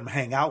day. We let him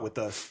hang out with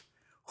us,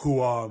 who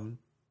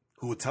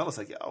would tell us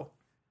like, "Yo,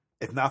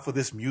 if not for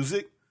this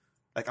music,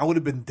 like I would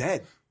have been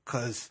dead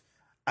because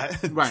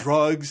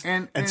drugs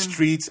and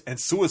streets and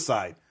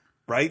suicide."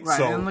 Right. Right.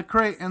 So, and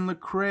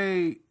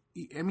Lecrae.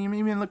 I mean,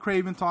 even Lecrae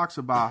even talks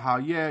about how,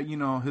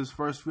 his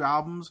first few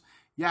albums,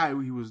 he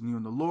was new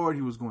in the Lord.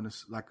 He was going to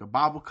like a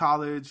Bible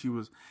college.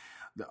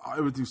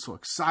 Everything was so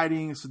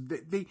exciting. So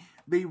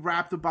they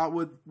rapped about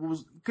what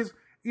was, because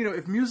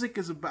if music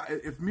is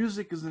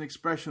an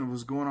expression of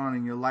what's going on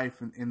in your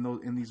life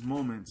in these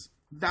moments,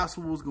 that's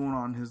what was going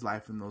on in his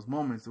life in those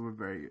moments that were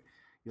very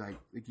like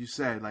you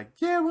said, like,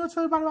 yeah, we'll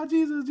tell everybody about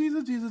Jesus,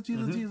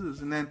 mm-hmm.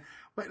 Jesus, and then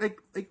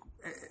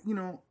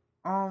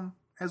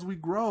as we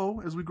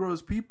grow as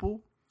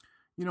people,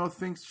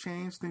 things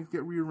change, things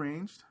get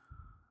rearranged,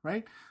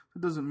 right?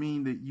 It doesn't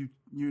mean that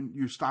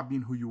you stop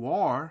being who you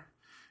are.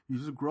 You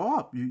just grow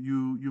up.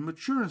 You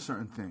mature in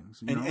certain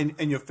things,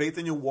 and your faith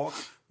and your walk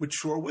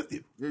mature with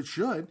you. It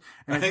should,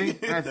 and I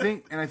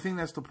think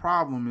that's the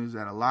problem, is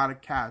that a lot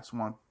of cats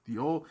want the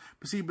old.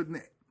 But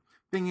the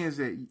thing is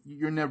that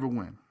you'll never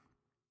win,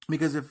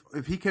 because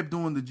if he kept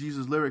doing the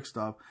Jesus lyric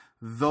stuff,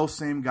 those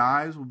same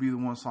guys will be the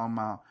ones talking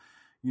about,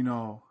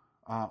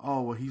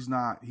 he's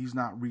not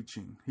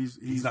reaching.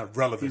 He's not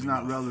relevant. He's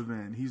not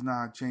relevant. He's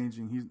not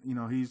changing.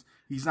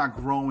 He's not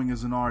growing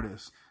as an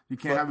artist. You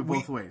can't have it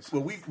both ways.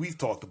 Well, we've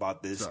talked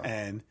about this,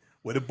 and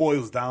what it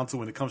boils down to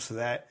when it comes to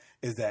that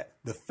is that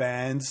the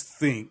fans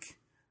think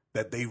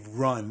that they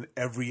run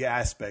every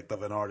aspect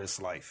of an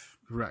artist's life.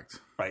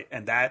 Correct. Right,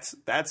 and that's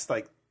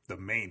like the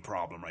main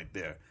problem right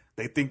there.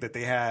 They think that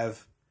they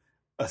have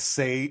a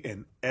say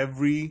in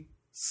every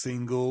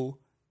single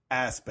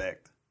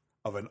aspect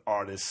of an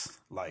artist's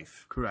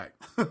life. Correct.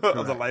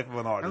 Of the life of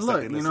an artist.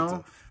 And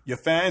look, you're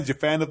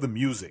fan of the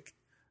music.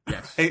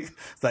 Yes. Right?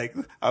 It's like,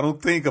 I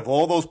don't think of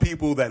all those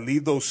people that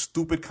leave those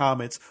stupid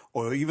comments,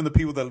 or even the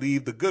people that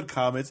leave the good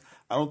comments,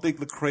 I don't think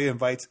Lecrae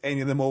invites any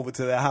of them over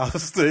to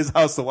his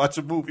house to watch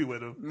a movie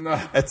with him. No.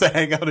 And to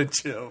hang out and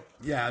chill.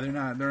 Yeah, they're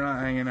not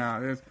hanging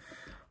out. It's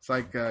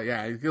like,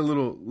 you get a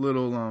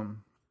little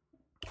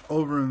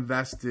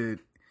over-invested.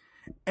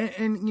 And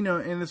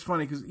it's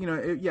funny because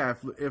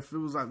if it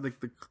was like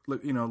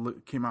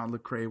came out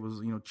Lecrae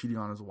was cheating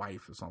on his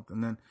wife or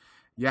something, then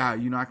yeah,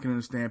 I can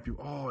understand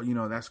people.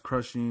 Oh, that's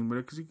crushing, but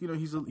because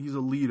he's a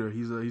leader.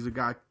 He's a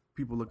guy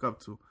people look up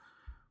to.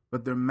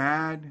 But they're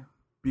mad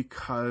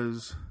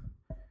because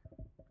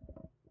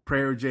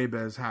Prayer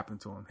Jabez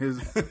happened to him.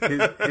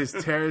 His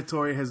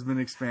territory has been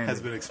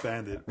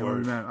expanded. Or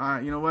be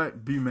mad. You know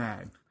what? Be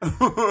mad,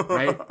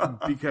 right?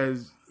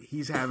 Because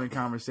he's having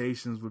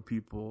conversations with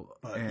people,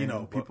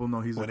 and people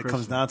know he's a Christian. When it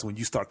comes down to when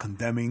you start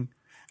condemning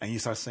and you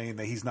start saying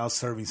that he's now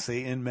serving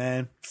Satan,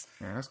 man.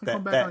 Yeah, that's gonna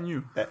come back on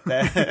you.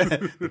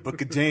 The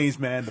Book of James,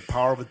 man. The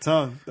power of the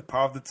tongue,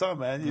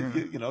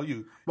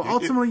 man. But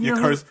ultimately,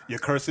 you're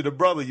cursing a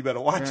brother. You better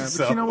watch yourself.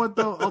 But you know what,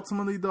 though?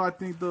 Ultimately, though, I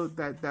think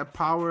that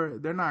power,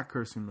 they're not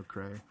cursing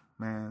Lecrae,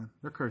 man.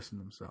 They're cursing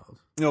themselves.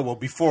 Well,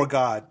 before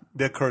God,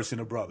 they're cursing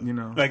a brother.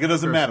 Like it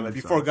doesn't matter. Like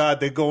before God,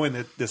 they go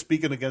in, they're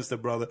speaking against their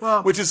brother,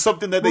 which is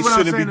something that they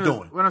shouldn't be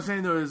doing. What I'm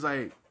saying though is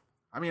like,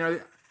 I mean,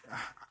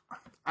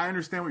 I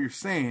understand what you're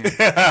saying.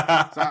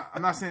 So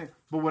I'm not saying,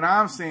 but what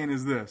I'm saying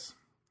is this: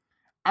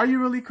 are you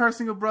really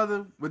cursing a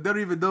brother? But they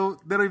don't even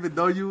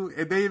know you,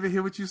 and they even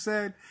hear what you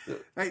said.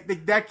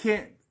 Like that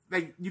can't.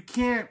 Like you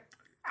can't.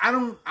 I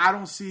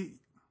don't see.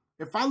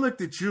 If I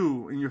looked at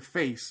you in your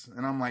face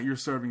and I'm like, you're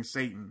serving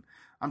Satan,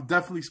 I'm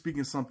definitely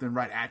speaking something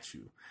right at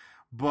you.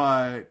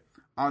 But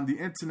on the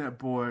internet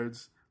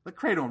boards,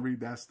 Lecrae don't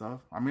read that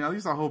stuff. I mean, at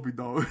least I hope he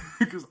don't,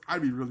 because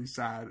I'd be really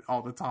sad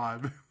all the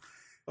time.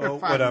 Oh,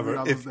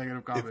 whatever.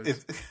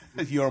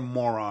 If you're a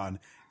moron,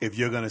 if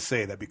you're going to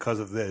say that because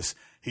of this,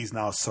 he's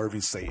now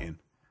serving Satan,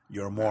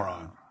 you're a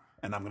moron.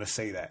 And I'm going to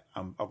say that.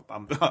 I'm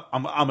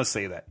going to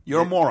say that.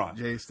 You're a moron.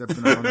 Jay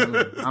stepping out on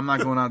the I'm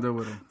not going out there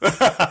with him.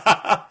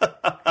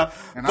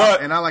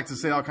 I like to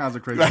say all kinds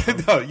of crazy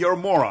stuff. No, you're a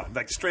moron.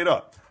 Like, straight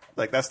up.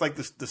 Like, that's like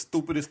the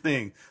stupidest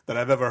thing that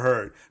I've ever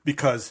heard.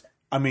 Because,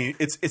 I mean,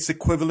 it's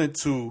equivalent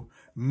to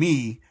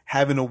me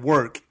having to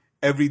work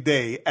every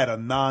day at a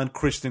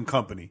non-Christian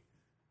company.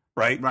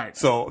 Right.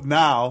 So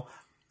now,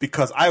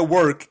 because I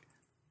work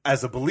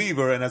as a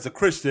believer and as a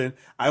Christian,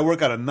 I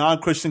work at a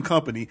non-Christian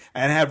company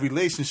and have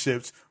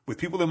relationships with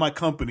people in my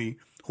company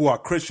who are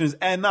Christians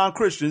and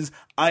non-Christians.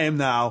 I am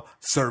now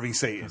serving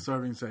Satan.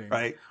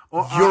 Right?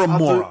 Or You're a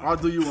moron. I'll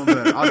do you one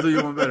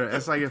better.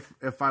 It's like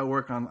if I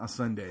work on a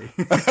Sunday.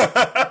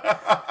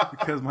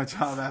 Because my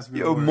child asked me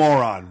You're a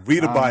moron.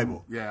 Read a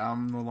Bible. Yeah,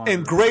 I'm no longer.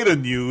 In greater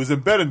news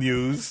and better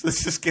news,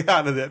 let's just get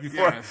out of that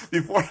before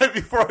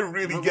I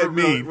really get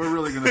mean. We're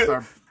really going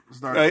to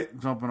start right?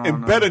 Jumping on.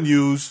 In better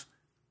news,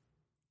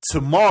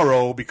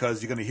 tomorrow,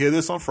 because you're going to hear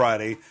this on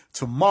Friday,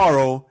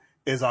 tomorrow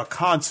is our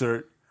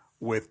concert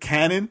with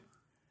Canon.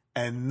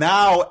 And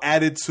now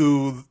added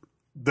to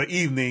the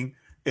evening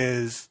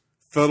is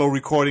fellow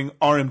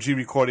RMG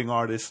recording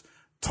artist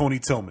Tony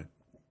Tillman.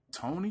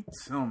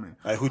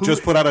 Who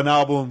just put out an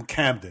album,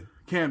 Camden,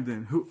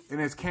 and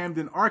it's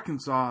Camden,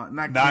 Arkansas,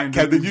 not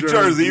Camden, New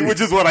Jersey,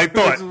 which is what I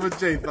thought. Which is what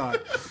Jay thought.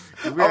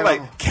 I'm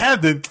like,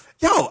 Camden?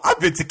 Yo, I've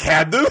been to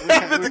Camden.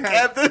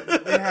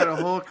 Camden. We had a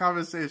whole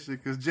conversation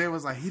because Jay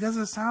was like, he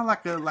doesn't sound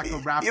like a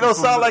rapper. He don't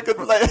sound like he's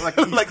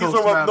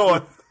from up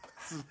north.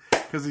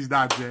 Because he's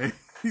not Jay.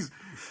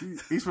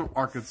 He's from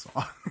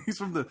Arkansas. He's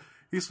from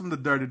the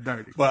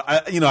dirty. But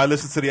I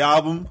listened to the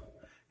album.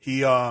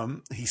 He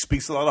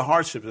speaks a lot of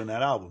hardships in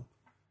that album.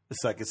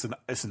 It's like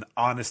it's an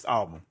honest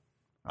album.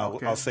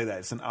 Okay. I'll say that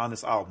it's an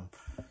honest album.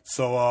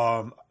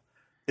 So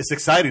it's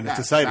exciting. It's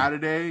exciting.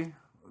 Saturday.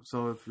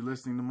 So if you're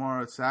listening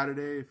tomorrow, it's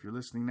Saturday. If you're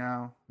listening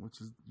now,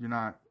 which is you're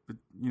not, but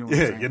you know what I'm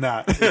saying. You're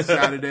not. It's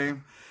Saturday.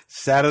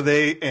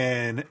 Saturday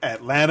in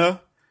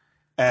Atlanta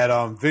at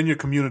Vineyard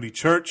Community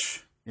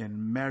Church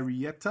in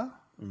Marietta.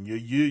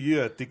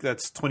 Yeah. I think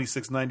that's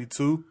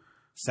 2692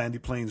 Sandy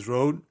Plains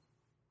Road.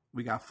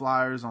 We got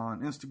flyers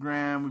on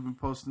Instagram. We've been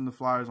posting the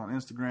flyers on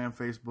Instagram,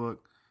 Facebook.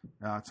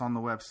 It's on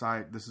the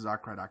website.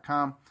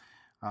 ThisIsOurCry.com.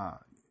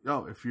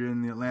 If you're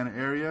in the Atlanta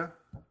area,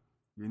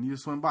 you need to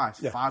swing by.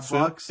 It's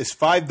 $5. It's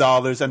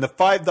 $5, and the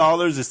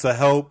 $5 is to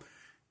help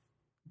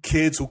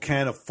kids who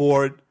can't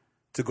afford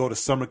to go to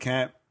summer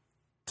camp,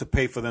 to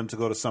pay for them to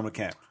go to summer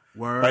camp.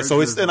 Word. Right.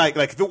 So it's like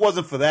if it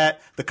wasn't for that,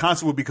 the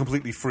concert would be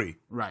completely free.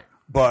 Right.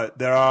 But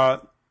there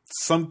are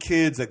some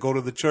kids that go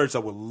to the church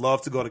that would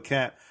love to go to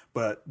camp,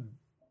 but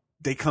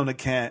they come to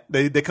camp.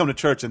 They come to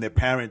church and their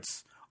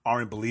parents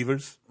aren't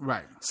believers.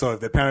 Right. So if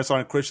their parents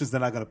aren't Christians,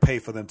 they're not going to pay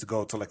for them to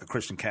go to like a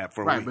Christian camp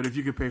for a week. Right. But if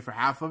you could pay for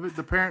half of it,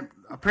 a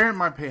parent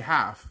might pay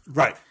half.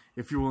 Right.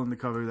 If you're willing to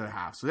cover that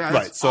half. So yeah,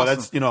 that's awesome. So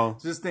that's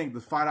just think the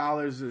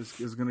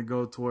 $5 is going to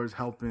go towards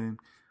helping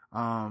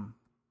a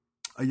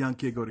young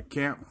kid go to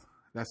camp.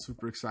 That's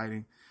super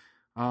exciting.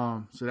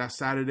 So that's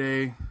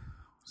Saturday.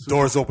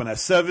 Doors open at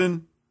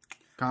 7.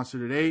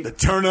 Concert at 8. The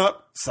turn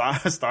up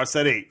starts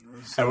at 8.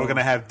 And we're going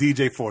to have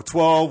DJ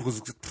 412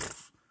 who's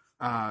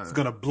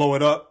going to blow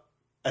it up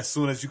as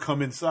soon as you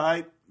come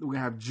inside. We're going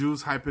to have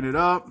Juice hyping it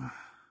up.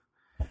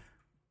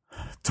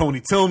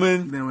 Tony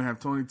Tillman. Then we have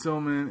Tony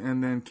Tillman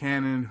and then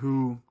Canon,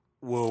 who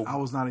I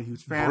was not a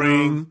huge fan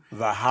bring of.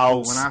 The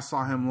house When I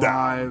saw him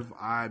live,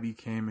 I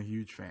became a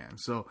huge fan.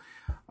 So,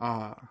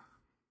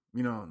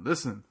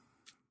 listen.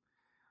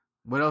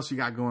 What else you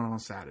got going on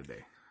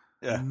Saturday?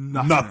 Yeah,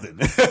 nothing.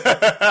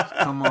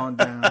 Come on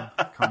down.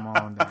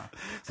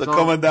 So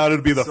coming down,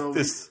 it'll be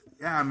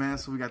yeah, man.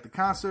 So we got the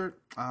concert.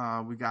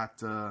 We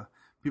got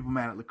people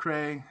mad at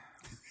Lecrae.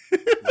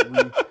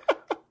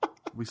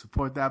 we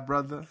support that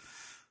brother.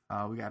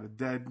 We got a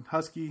dead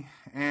husky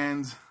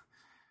and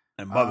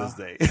Mother's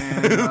Day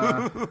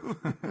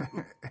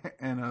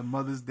and a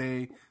Mother's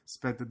Day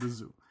spent at the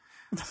zoo.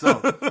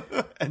 So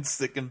and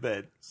sick in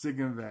bed. So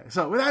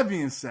with that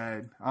being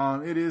said,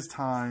 it is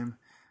time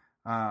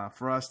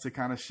for us to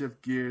kind of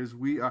shift gears.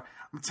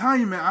 I'm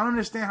telling you, man, I don't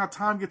understand how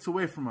time gets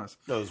away from us.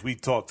 Because we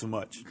talk too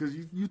much. Because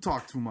you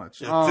talk too much.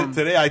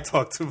 Today I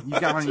talk too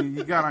much.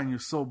 You got on your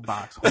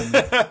soapbox,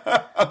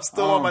 homie. I'm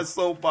still on my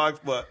soapbox,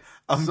 but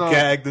I'm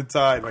gagged and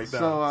tied right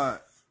now.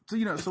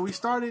 So we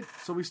started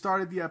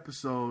the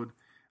episode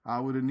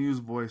with a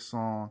Newsboys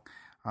song,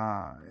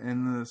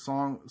 and the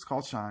song is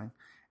called "Shine."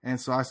 And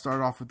so I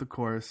started off with the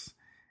chorus,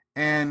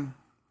 and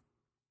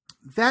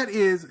that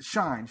is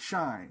shine.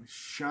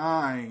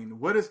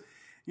 What is,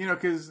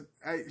 because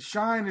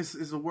shine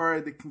is a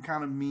word that can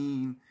kind of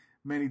mean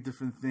many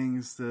different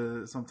things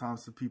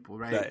sometimes to people,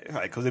 right?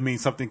 Right, because it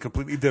means something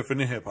completely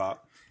different in hip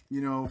hop.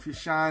 If you're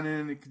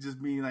shining, it could just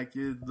mean like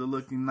you're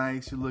looking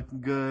nice, you're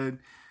looking good.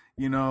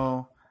 If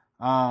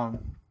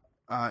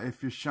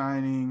you're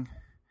shining,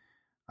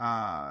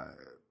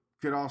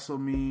 could also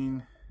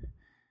mean,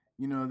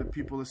 that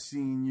people are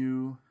seeing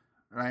you,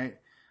 right?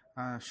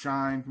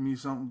 Shine can mean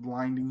something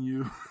blinding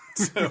you.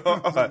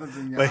 But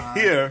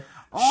here,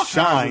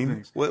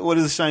 shine, what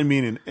does shine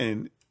mean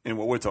in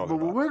what we're talking about?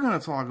 But what we're going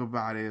to talk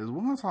about is,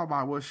 we're going to talk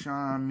about what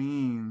shine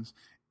means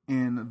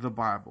in the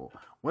Bible.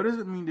 What does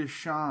it mean to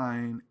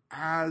shine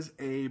as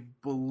a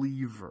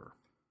believer?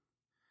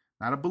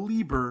 Not a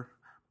believer,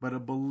 but a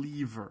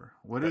believer.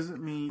 What does it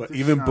mean but to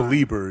even shine?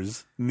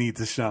 Believers need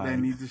to shine. They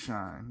need to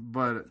shine,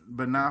 but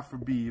not for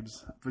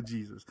Beebs, for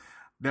Jesus.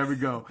 There we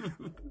go.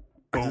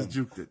 I just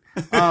juked it.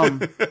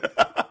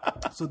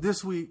 So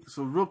this week,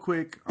 real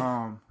quick,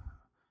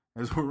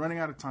 as we're running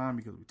out of time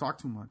because we talk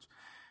too much,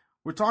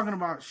 we're talking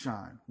about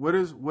shine. What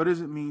does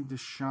it mean to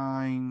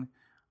shine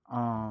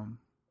for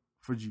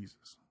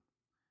Jesus?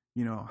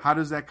 How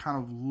does that kind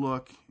of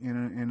look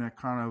in a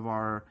kind of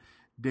our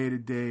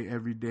day-to-day,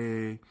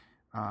 everyday,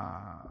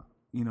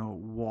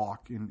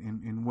 walk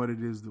in what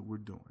it is that we're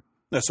doing?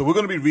 Yeah, so we're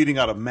going to be reading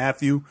out of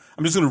Matthew.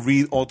 I'm just going to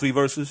read all 3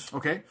 verses.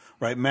 Okay.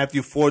 Right,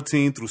 Matthew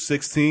 14 through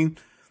 16,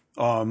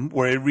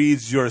 where it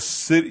reads,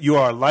 "You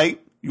are light,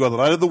 you are the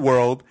light of the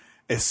world.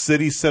 A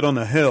city set on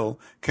a hill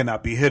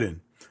cannot be hidden.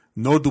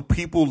 Nor do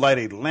people light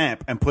a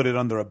lamp and put it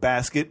under a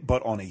basket,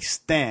 but on a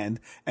stand,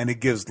 and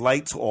it gives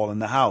light to all in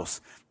the house.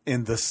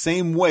 In the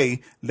same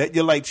way, let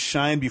your light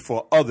shine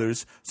before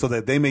others, so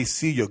that they may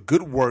see your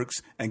good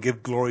works and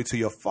give glory to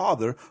your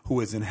Father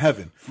who is in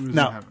heaven."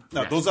 Now,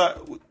 yes. Those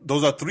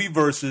are 3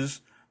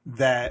 verses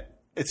that,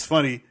 it's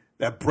funny,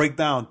 that break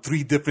down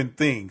 3 different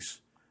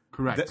things.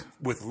 Correct.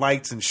 With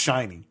lights and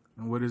shining.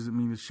 And what does it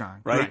mean to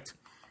shine? Right. Correct.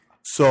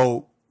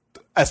 So,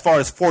 as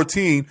far as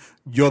 14,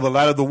 you're the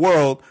light of the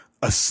world.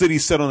 A city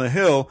set on a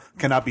hill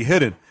cannot be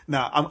hidden.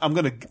 Now, I'm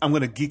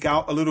gonna geek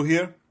out a little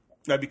here,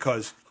 right?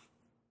 Because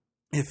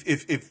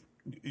if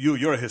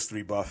you're a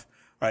history buff,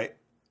 right?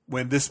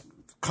 When this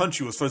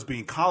country was first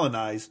being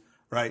colonized,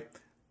 right,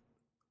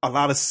 a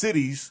lot of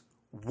cities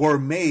were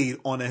made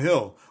on a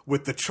hill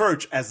with the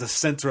church as the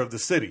center of the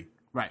city.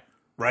 Right.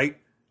 Right?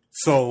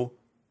 So,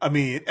 I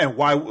mean, and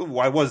why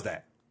was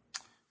that?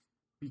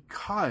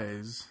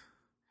 Because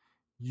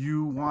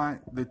you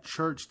want the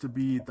church to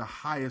be the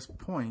highest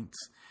point,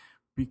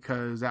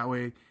 because that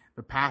way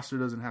the pastor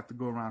doesn't have to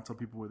go around and tell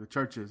people where the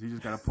church is. He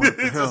just got to point at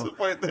the hill.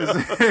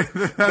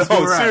 That's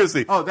no,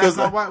 seriously. Oh, that's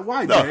not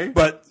why, Jay? No,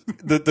 but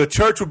the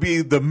church would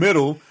be the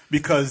middle,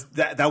 because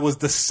that was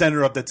the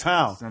center of the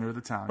town. Center of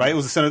the town. Right? Yes. It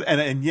was the center.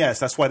 And yes,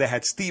 that's why they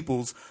had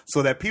steeples,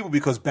 so that people,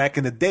 because back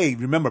in the day,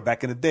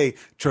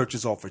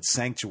 churches offered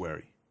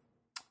sanctuary.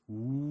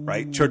 Ooh.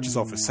 Right? Churches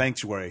offered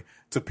sanctuary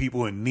to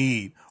people in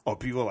need, or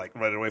people like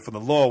right away from the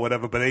law or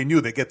whatever, but they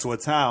knew they get to a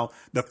town,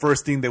 the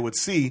first thing they would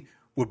see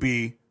would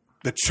be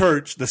the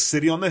church, the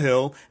city on the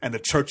hill, and the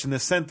church in the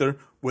center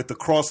with the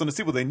cross on the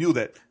steeple. They knew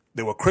that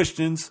they were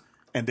Christians,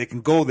 and they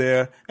can go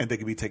there and they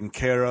can be taken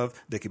care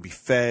of. They can be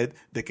fed.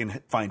 They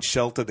can find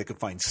shelter. They can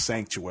find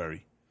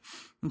sanctuary.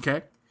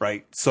 Okay.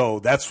 Right? So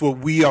that's what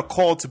we are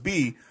called to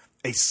be,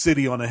 a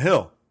city on a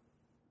hill.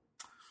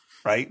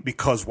 Right?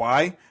 Because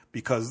why?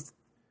 Because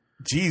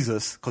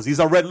Jesus, because these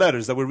are red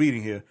letters that we're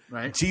reading here.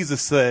 Right.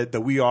 Jesus said that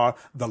we are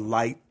the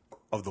light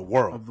of the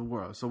world.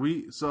 So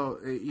since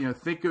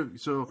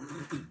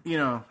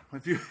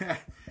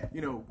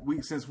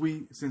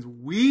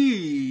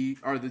we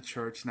are the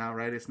church now,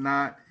 right? It's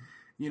not,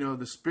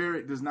 the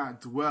Spirit does not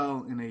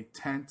dwell in a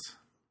tent,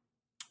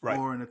 right,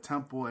 or in a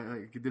temple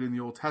like it did in the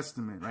Old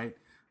Testament, right?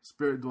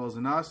 Spirit dwells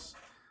in us,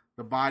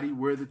 the body.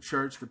 We're the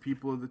church, the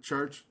people of the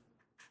church.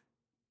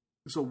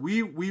 So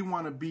we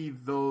want to be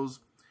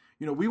those,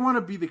 we want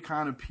to be the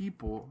kind of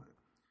people.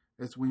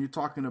 It's when you're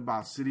talking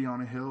about city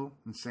on a hill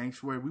and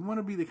sanctuary, we want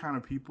to be the kind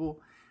of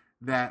people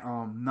that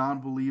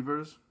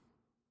non-believers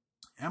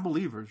and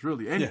believers,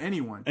 really,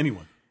 anyone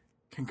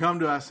can come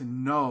to us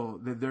and know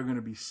that they're going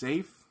to be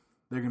safe,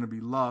 they're going to be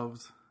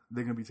loved,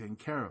 they're going to be taken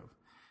care of.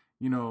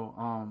 You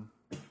know,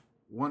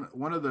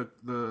 one of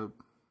the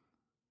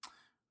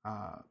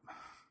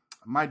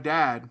my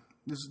dad.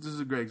 This is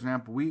a great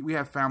example. We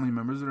have family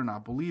members that are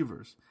not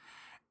believers,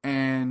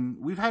 and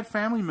we've had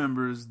family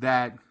members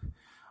that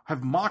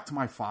have mocked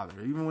my father,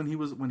 even when he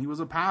was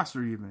a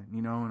pastor, even,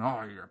 you know, and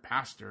oh, you're a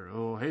pastor,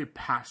 oh, hey,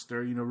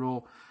 pastor, you know,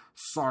 real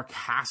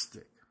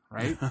sarcastic,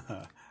 right?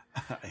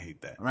 I hate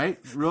that. Right?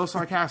 Real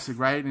sarcastic,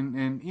 right?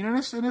 And you know,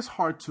 and it's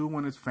hard too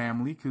when it's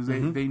family, because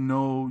they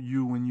know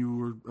you when you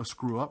were a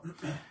screw up.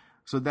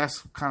 So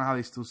that's kind of how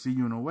they still see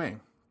you in a way.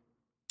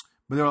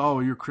 But they're like,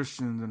 oh, you're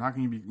Christians, and how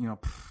can you be, you know,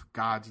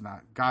 God's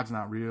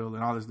not real,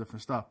 and all this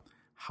different stuff.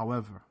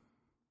 However,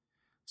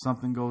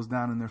 something goes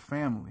down in their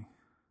family.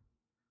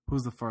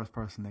 Who's the first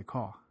person they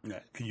call? Yeah.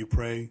 Can you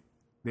pray?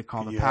 They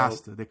call the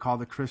pastor. They call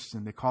the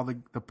Christian. They call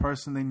the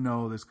person they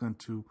know that's going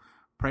to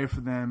pray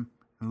for them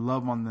and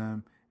love on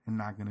them and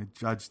not going to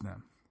judge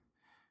them.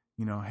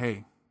 You know,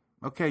 hey,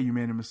 okay, you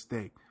made a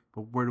mistake,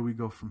 but where do we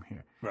go from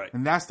here? Right.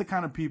 And that's the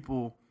kind of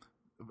people,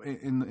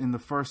 in the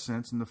first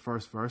sense, in the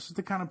first verse, is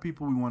the kind of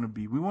people we want to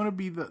be. We want to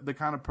be the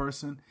kind of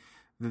person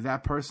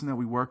that person that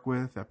we work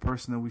with, that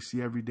person that we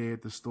see every day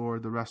at the store,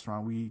 the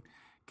restaurant, we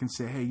can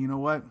say, hey, you know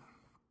what?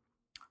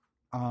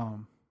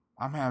 I'm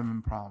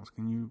having problems.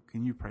 Can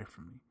you pray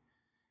for me?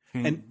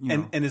 And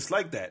it's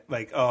like that.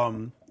 Like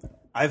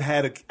I've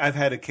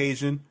had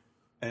occasion,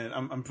 and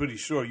I'm pretty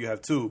sure you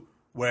have too,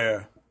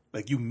 where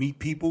like you meet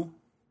people,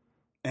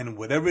 and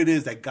whatever it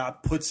is that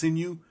God puts in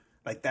you,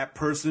 like that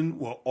person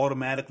will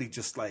automatically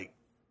just like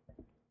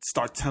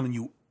start telling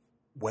you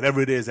whatever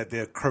it is that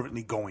they're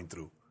currently going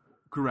through.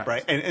 Correct.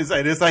 Right. And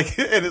it's like,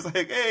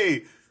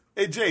 hey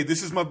Jay,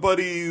 this is my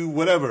buddy,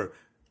 whatever.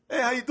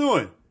 Hey, how you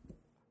doing?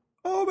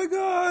 Oh my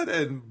God.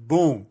 And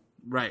boom.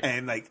 Right.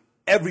 And like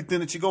everything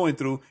that you're going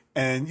through,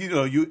 and you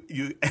know, you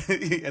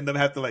end up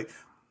have to like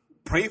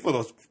pray for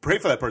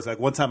that person. Like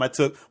one time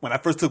when I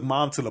first took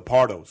Mom to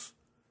Lepardo's.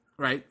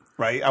 Right.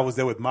 I was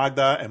there with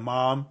Magda and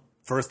Mom,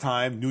 first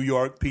time, New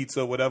York,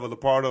 pizza, whatever,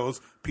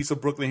 Lepardo's, Pizza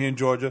Brooklyn here in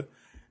Georgia.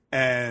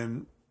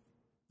 And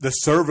the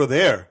server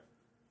there,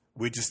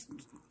 we just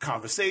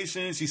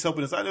conversation. She's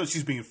helping us. I know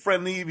she's being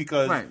friendly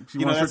because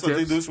you know that's what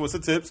they do. She wants the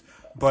tips.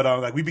 But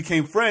like we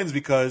became friends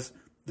because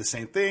the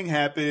same thing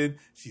happened.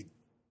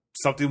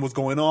 Something was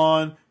going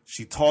on.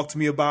 She talked to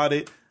me about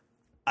it.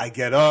 I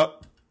get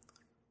up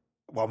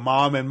while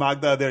Mom and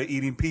Magda are there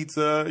eating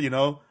pizza. You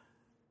know,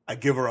 I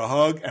give her a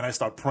hug and I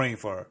start praying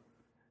for her.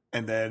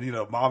 And then you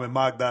know, Mom and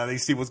Magda, they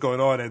see what's going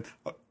on and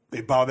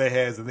they bow their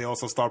heads and they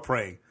also start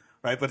praying.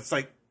 Right, but it's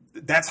like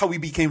that's how we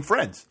became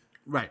friends.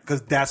 Right,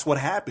 because that's what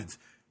happens.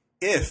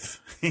 If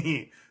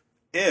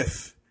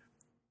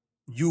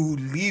you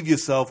leave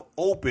yourself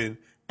open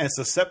and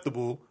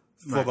susceptible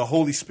for the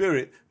Holy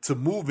Spirit to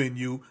move in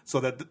you, so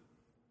that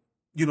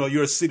you know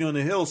you're a city on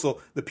the hill,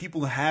 so the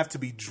people have to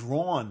be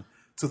drawn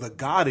to the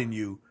God in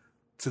you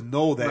to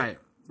know that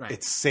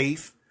it's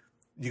safe.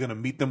 You're going to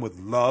meet them with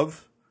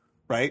love,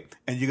 right?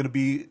 And you're going to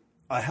be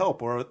a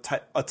help or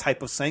a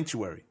type of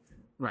sanctuary,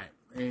 right?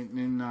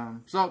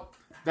 And so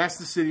that's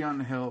the city on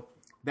the hill.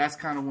 That's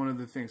kind of one of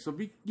the things.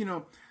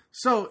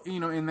 So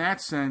in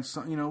that sense,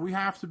 you know, we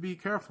have to be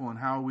careful in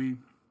how we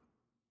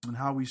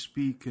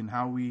speak and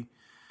how we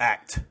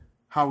act.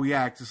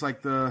 It's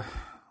like when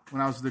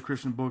I was at the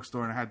Christian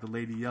bookstore and I had the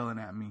lady yelling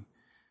at me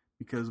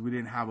because we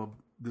didn't have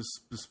this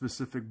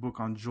specific book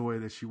on joy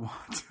that she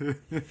wanted.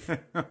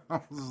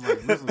 I was just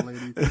like, listen,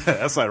 lady,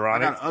 that's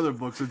ironic. I got other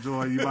books of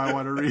joy you might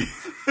want to read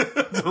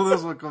until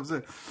this one comes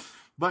in.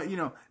 But you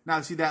know, now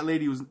see that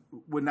lady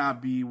would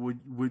not be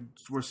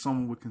where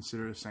someone would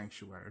consider a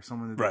sanctuary,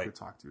 someone that they could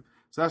talk to.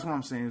 So that's what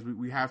I'm saying is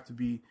we have to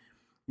be,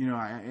 you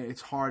know, it's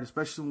hard,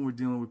 especially when we're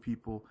dealing with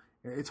people.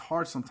 It's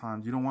hard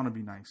sometimes. You don't want to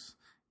be nice.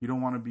 You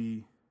don't want to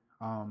be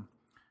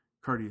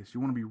courteous.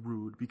 You want to be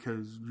rude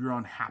because you're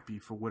unhappy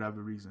for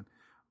whatever reason.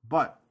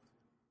 But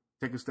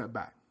take a step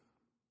back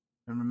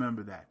and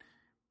remember that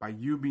by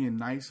you being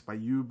nice, by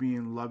you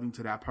being loving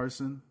to that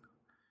person,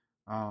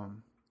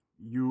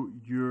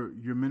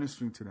 you're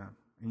ministering to them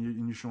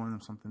and you're showing them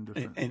something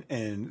different.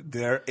 And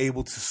they're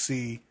able to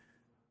see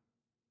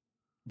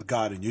the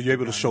God in you. You're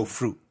able to show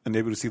fruit and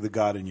they're able to see the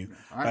God in you.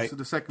 All right. So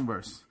the second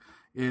verse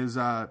is,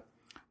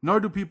 nor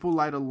do people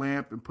light a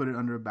lamp and put it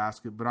under a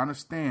basket, but on a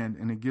stand,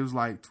 and it gives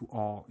light to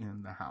all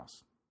in the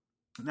house.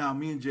 Now,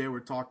 me and Jay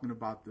were talking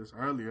about this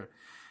earlier.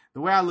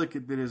 The way I look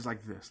at it is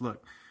like this.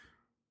 Look,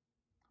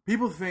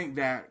 people think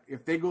that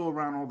if they go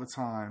around all the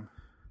time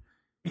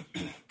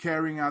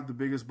carrying out the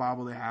biggest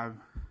Bible they have,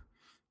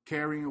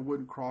 carrying a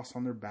wooden cross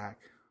on their back,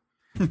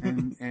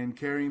 and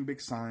carrying big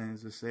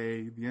signs that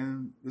say the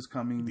end is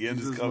coming,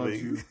 Jesus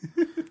loves you,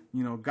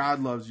 you know,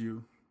 God loves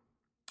you,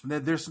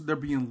 that they're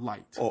being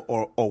light.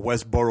 Or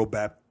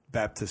Westboro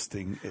Baptist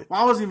thing.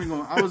 Well, I wasn't even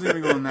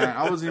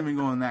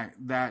going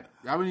that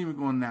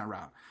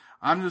route.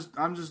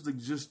 I'm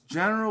just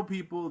general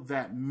people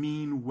that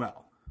mean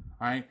well,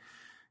 right?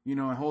 You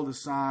know, and hold the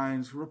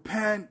signs,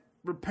 repent,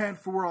 repent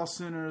for we're all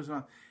sinners,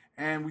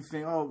 and we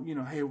think, oh,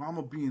 hey, well,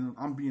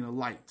 I'm being a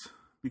light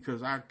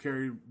because I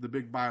carry the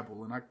big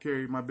Bible and I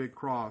carry my big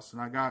cross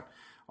and I got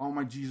all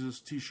my Jesus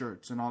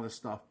T-shirts and all this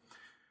stuff.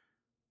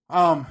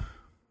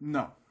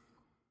 No.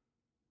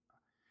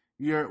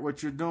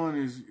 What you're doing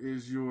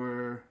is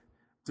you're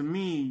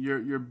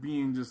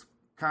being just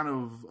kind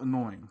of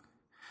annoying.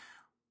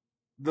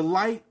 The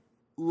light.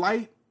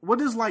 What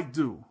does light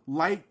do?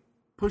 Light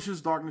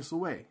pushes darkness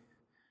away.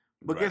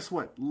 But guess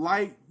what?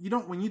 Light,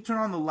 when you turn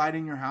on the light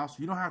in your house,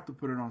 you don't have to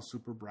put it on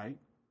super bright.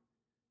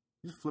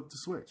 You just flip the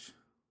switch.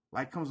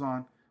 Light comes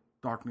on,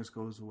 darkness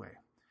goes away.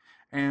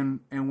 And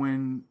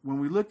when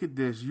we look at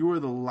this, you are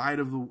the light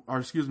of the, or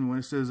excuse me, when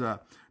it says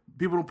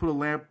people don't put a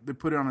lamp, they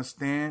put it on a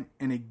stand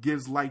and it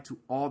gives light to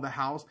all the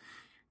house.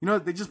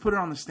 They just put it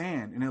on the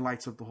stand and it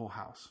lights up the whole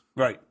house.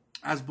 Right.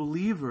 As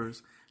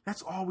believers,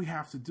 that's all we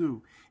have to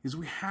do, is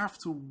we have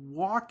to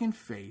walk in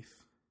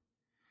faith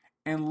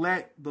and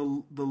let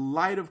the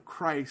light of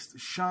Christ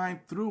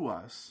shine through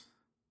us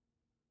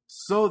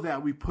so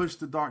that we push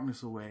the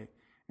darkness away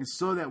and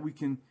so that we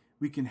can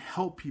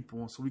help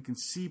people, so we can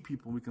see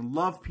people, we can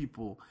love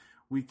people,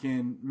 we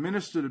can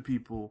minister to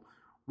people,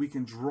 we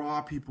can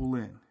draw people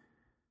in.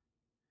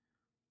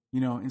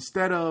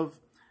 Instead of,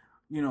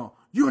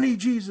 you need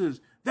Jesus,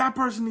 that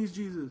person needs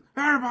Jesus,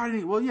 everybody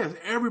needs, well, yes,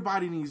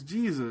 everybody needs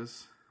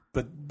Jesus.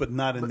 But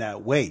not in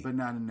that way. But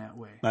not in that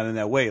way. Not in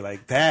that way.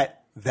 Like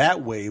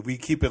that way, if we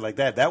keep it like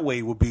that, that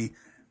way would be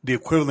the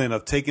equivalent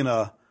of taking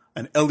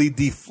an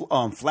LED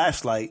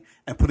flashlight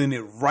and putting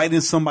it right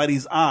in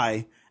somebody's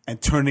eye and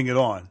turning it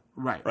on.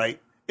 Right.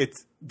 Right?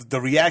 It's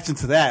the reaction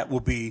to that will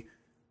be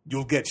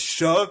you'll get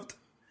shoved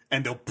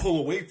and they'll pull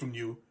away from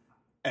you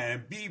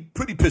and be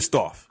pretty pissed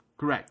off.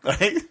 Correct.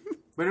 Right?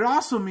 But it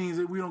also means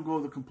that we don't go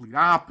the complete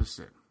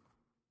opposite.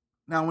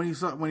 Now,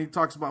 when he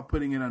talks about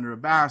putting it under a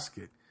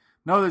basket,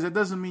 notice that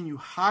doesn't mean you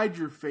hide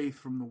your faith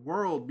from the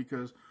world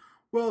because,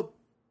 well,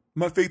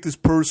 my faith is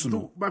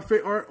personal. My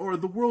faith, or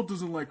the world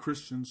doesn't like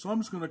Christians, so I'm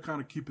just going to kind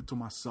of keep it to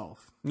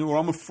myself. Or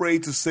I'm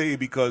afraid to say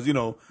because,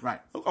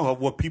 right.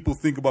 What people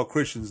think about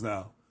Christians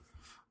now.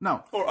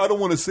 No. Or I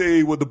don't want to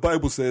say what the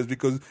Bible says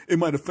because it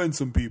might offend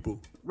some people.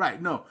 Right.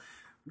 No,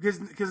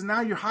 because now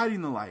you're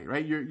hiding the light,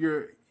 right?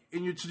 You're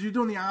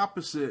doing the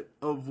opposite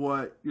of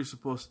what you're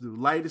supposed to do.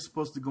 Light is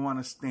supposed to go on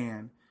a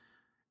stand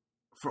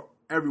for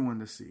everyone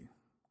to see.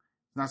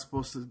 It's not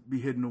supposed to be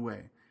hidden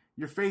away.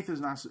 Your faith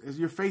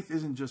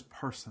isn't just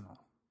personal.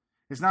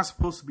 It's not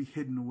supposed to be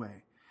hidden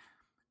away.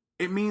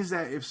 It means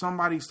that if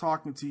somebody's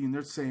talking to you and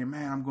they're saying,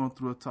 man, I'm going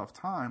through a tough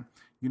time,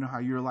 you know how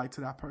you're a light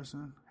to that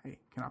person? Hey,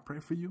 can I pray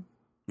for you?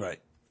 Right.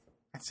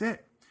 That's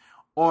it.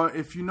 Or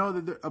if you know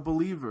that they're a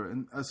believer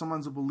and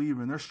someone's a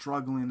believer and they're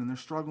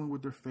struggling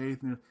with their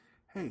faith, and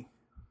hey,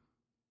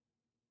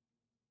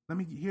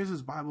 here's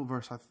this Bible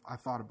verse I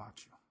thought about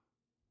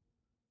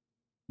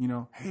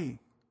you. Hey,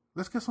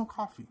 let's get some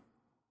coffee.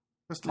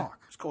 Let's talk.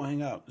 Let's go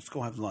hang out. Let's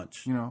go have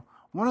lunch.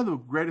 One of the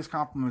greatest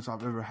compliments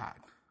I've ever had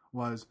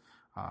was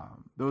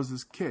there was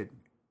this kid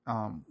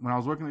when I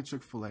was working at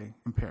Chick-fil-A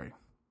in Perry,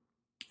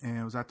 and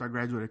it was after I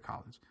graduated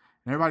college.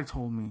 And everybody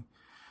told me,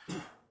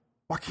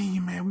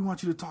 Joaquin, man, we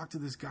want you to talk to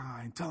this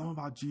guy and tell him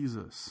about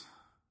Jesus,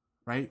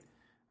 right?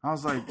 I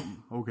was like,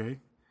 okay.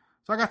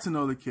 So I got to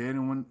know the kid,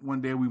 and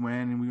one day we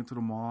went to the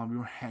mall, and we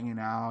were hanging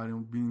out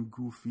and being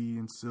goofy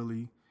and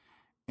silly.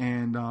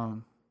 And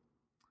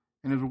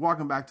as we're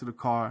walking back to the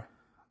car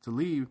to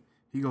leave,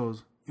 he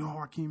goes,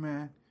 Joaquin,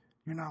 man,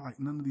 you're not like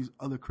none of these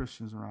other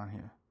Christians around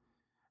here.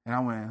 And I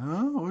went,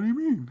 huh? What do you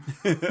mean?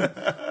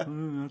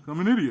 I'm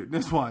an idiot.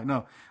 That's why.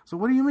 No. So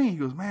what do you mean? He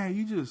goes, man,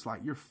 you just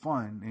like, you're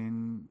fun,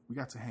 and we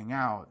got to hang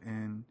out,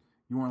 and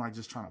you weren't like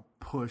just trying to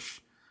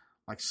push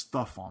like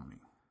stuff on me.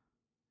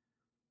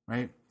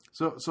 Right?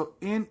 So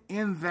in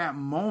that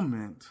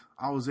moment,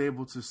 I was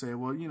able to say,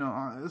 well,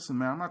 listen,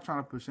 man, I'm not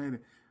trying to push anything.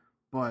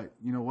 But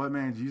you know what,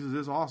 man? Jesus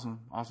is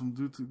awesome. Awesome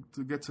dude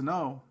to get to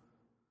know.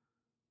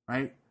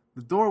 Right?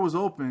 The door was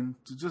open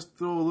to just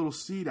throw a little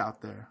seed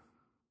out there.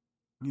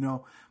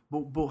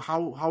 But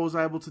how was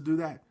I able to do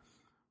that?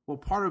 Well,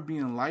 part of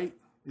being light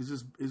is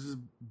just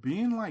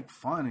being like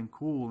fun and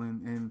cool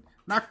and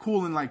not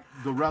cool in like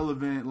the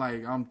relevant,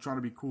 like I'm trying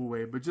to be cool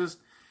way, but just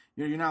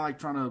you're not like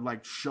trying to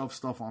like shove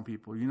stuff on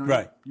people.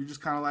 Right. You're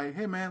just kind of like,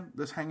 hey man,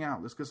 let's hang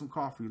out. Let's get some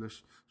coffee.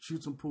 Let's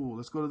shoot some pool.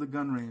 Let's go to the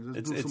gun range.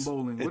 Let's do some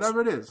bowling.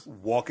 Whatever it is.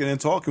 Walking and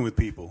talking with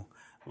people.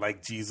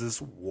 Like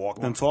Jesus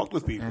walked and talked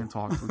with people. And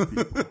talked with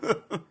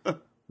people.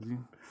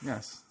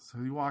 Yes. So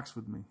he walks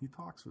with me. He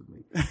talks with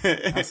me.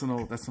 That's an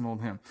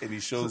old hymn. And he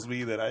shows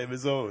me that I am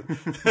his own.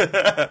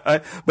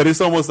 But it's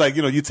almost like,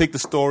 you take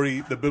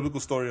the biblical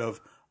story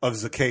of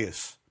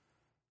Zacchaeus,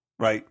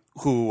 right?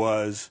 Who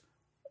was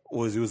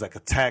like a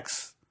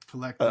tax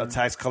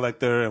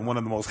collector and one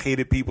of the most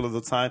hated people of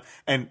the time.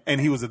 And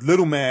he was a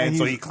little man,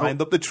 so he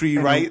climbed up the tree,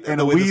 right? And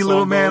a wee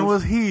little man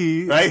was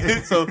he.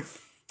 Right? So,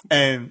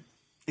 and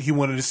he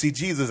wanted to see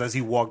Jesus as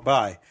he walked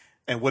by.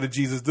 And what did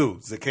Jesus do?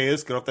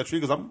 Zacchaeus, get off that tree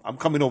because I'm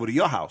coming over to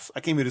your house. I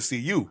came here to see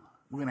you.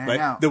 We're gonna hang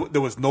out.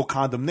 There was no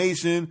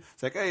condemnation.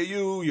 It's like, hey,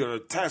 you're a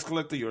tax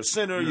collector, you're a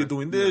sinner, you're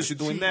doing this, you're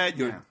doing that,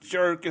 you're a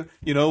jerk.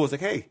 You know, it was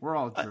like, hey, we're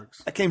all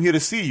jerks. I came here to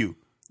see you.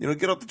 You know,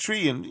 get off the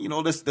tree and, you know,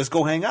 let's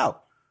go hang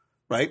out.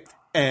 Right?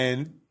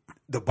 And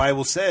the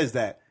Bible says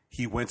that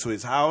he went to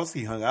his house,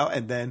 he hung out,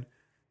 and then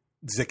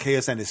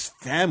Zacchaeus and his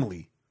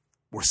family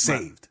were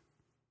saved.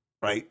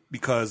 Right?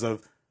 Because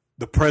of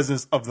the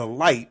presence of the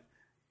light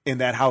in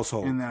that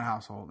household.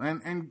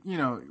 And you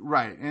know,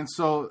 right. And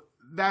so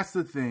that's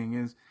the thing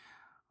is,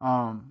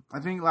 I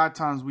think a lot of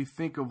times we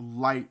think of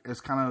light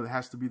as kind of, it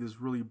has to be this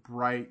really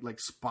bright, like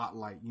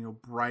spotlight, you know,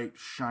 bright,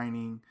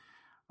 shining,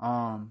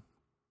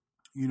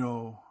 you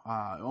know,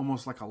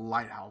 almost like a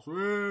lighthouse.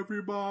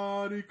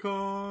 Everybody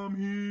come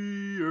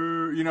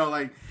here, you know,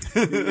 like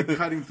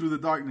cutting through the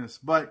darkness.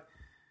 But,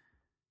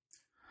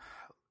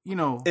 you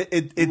know,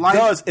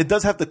 it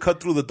does have to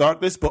cut through the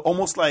darkness, but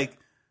almost like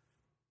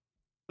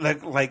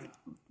the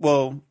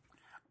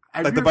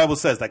Bible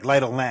says, like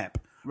light a lamp.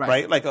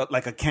 Right, like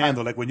a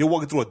candle. Like when you're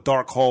walking through a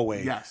dark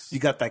hallway, you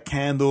got that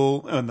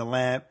candle and the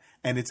lamp,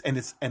 and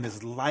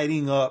it's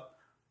lighting up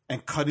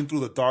and cutting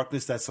through the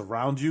darkness that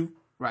surrounds you.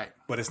 Right,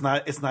 but it's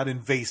not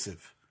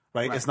invasive.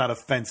 Right, it's not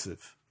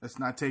offensive. It's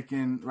not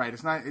taking. Right,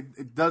 it's not.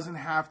 It doesn't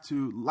have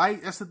to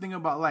light. That's the thing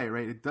about light,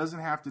 right? It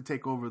doesn't have to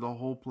take over the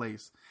whole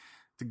place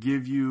to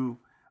give you.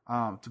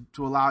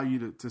 To allow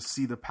you to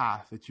see the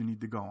path that you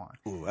need to go on.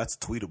 Ooh, that's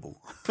tweetable.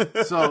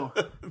 So.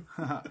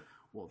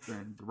 Well,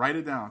 then write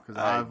it down because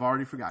I've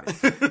already forgot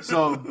it.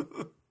 So,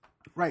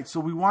 right. So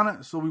we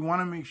want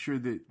to make sure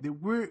that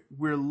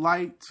we're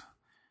light.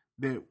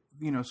 That,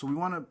 you know. So we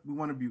want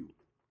to be a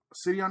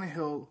city on a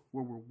hill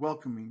where we're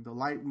welcoming. The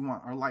light, we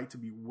want our light to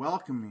be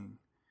welcoming,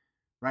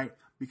 right?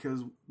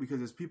 Because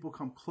as people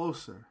come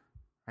closer,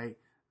 right,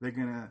 they're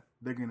gonna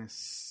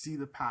see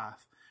the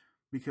path.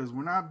 Because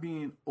we're not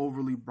being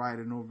overly bright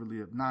and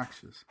overly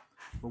obnoxious,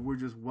 but we're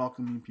just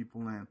welcoming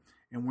people in,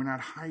 and we're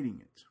not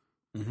hiding it.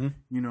 Mm-hmm.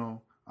 You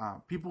know,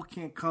 people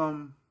can't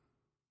come,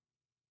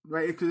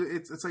 right?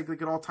 It's like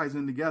it all ties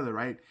in together,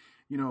 right?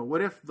 You know,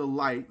 what if the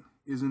light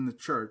is in the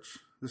church,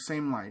 the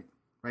same light,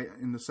 right?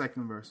 In the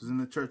second verse is in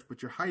the church,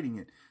 but you're hiding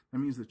it. That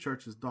means the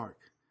church is dark,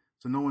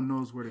 so no one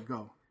knows where to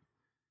go,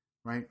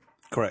 right?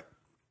 Correct.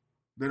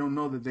 They don't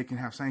know that they can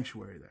have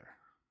sanctuary there.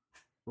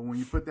 But when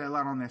you put that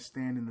light on that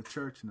stand in the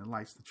church and it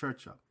lights the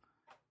church up,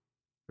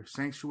 there's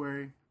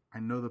sanctuary. I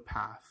know the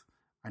path.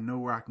 I know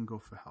where I can go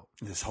for help.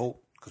 There's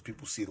hope because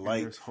people see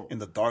light in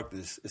the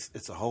darkness.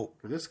 It's a hope.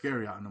 Because it's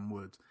scary out in them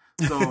woods.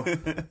 So,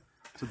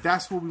 so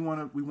that's what we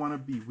want to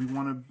be. We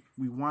want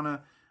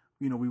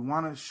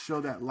to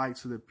show that light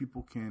so that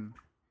people can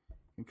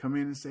come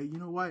in and say, you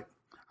know what?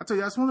 I tell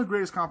you, that's one of the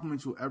greatest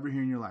compliments you'll ever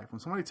hear in your life.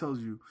 When somebody tells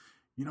you,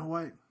 you know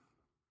what?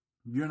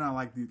 You're not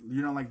like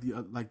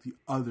the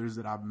others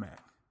that I've met.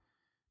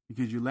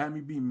 Because you let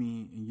me be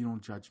me and you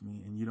don't judge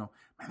me and you don't.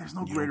 Man, there's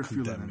no greater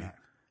feeling than that.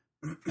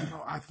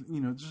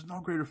 There's no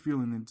greater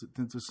feeling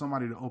than to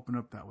somebody to open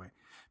up that way.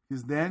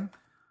 Because then,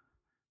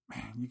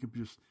 man, you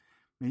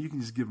can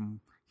just give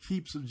them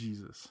heaps of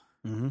Jesus,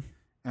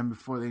 and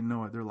before they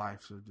know it, their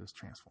lives are just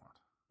transformed.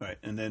 Right,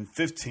 and then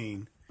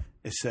 15,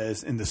 it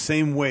says, "In the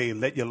same way,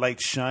 let your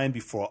light shine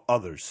before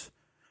others,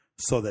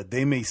 so that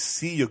they may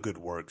see your good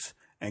works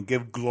and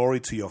give glory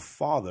to your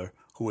Father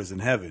who is in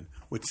heaven,"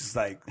 which is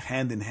like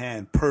hand in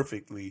hand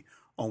perfectly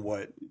on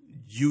what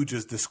you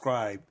just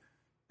described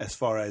as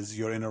far as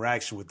your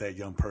interaction with that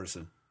young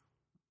person.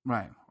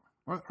 Right.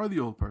 Or the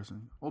old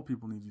person. Old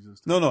people need Jesus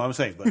too. No, I'm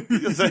saying, but,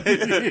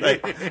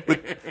 right,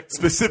 but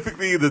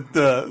specifically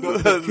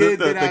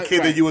the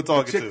kid that you were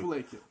talking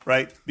to. Kid.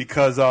 Right?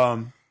 Because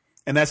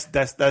and that's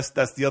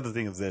the other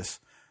thing of this,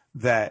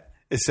 that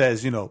it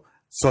says, you know,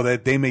 so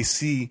that they may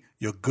see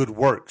your good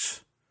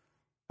works.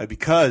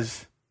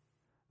 Because,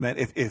 man,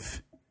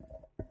 if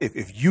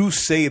you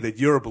say that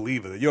you're a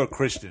believer, that you're a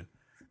Christian,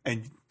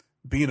 and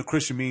being a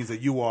Christian means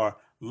that you are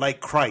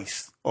like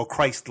Christ or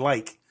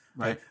Christ-like,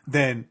 right?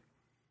 Then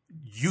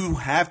you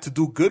have to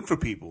do good for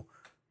people.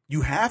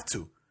 You have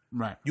to.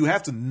 Right. You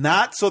have to,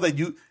 not so that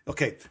you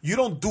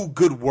don't do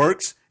good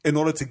works in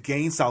order to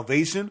gain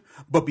salvation,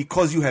 but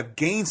because you have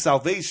gained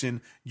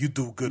salvation, you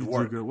do good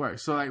work.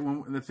 So like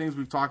when the things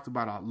we've talked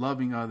about,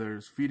 loving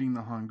others, feeding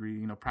the hungry,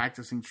 you know,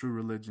 practicing true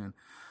religion,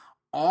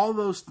 all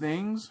those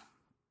things,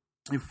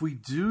 if we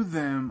do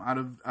them out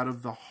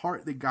of the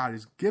heart that God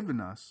has given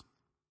us,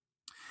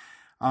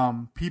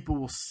 people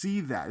will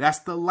see that. That's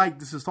the light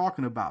this is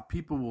talking about.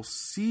 People will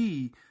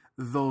see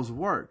those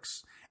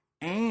works,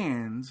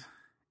 and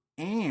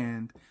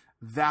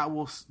that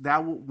will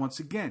once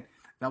again,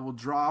 that will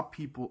draw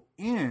people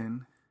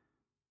in,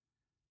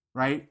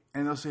 right?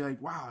 And they'll say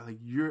like, wow,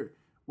 you're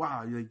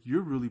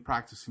really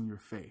practicing your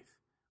faith,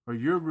 or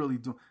you're really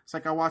doing. It's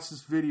like I watched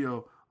this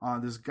video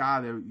on this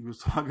guy that he was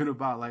talking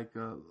about like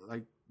a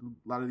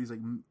lot of these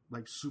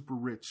like super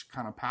rich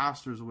kind of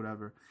pastors or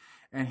whatever.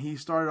 And he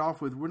started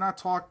off with, we're not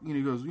talking,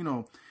 he goes,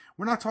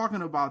 we're not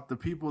talking about the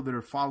people that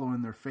are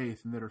following their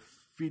faith and that are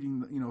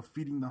feeding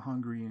the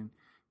hungry and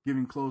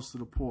giving clothes to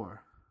the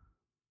poor.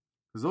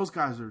 Because those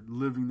guys are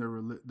living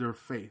their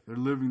faith. They're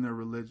living their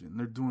religion.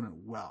 They're doing it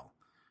well.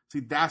 See,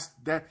 that's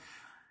that.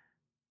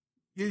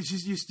 You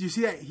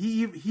see that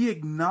he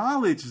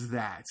acknowledged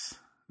that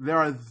there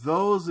are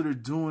those that are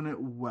doing it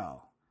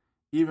well,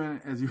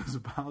 even as he was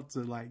about to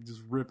like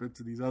just rip it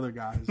to these other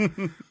guys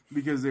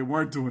because they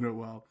weren't doing it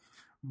well.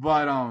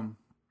 But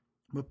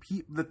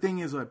the thing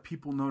is that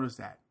people notice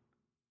that,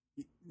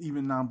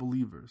 even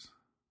non-believers,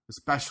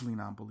 especially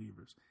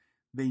non-believers,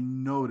 they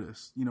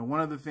notice. You know,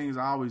 one of the things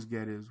I always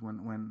get is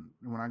when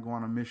I go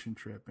on a mission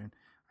trip and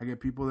I get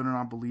people that are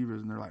not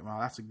believers and they're like, "Wow,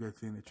 that's a good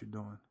thing that you're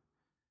doing."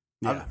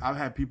 Yeah. I've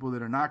had people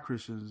that are not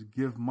Christians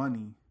give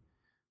money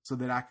so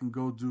that I can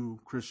go do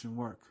Christian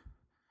work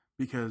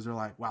because they're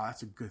like, wow,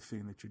 that's a good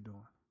thing that you're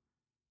doing.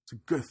 It's a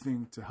good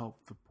thing to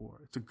help the poor.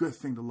 It's a good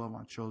thing to love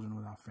on children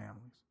without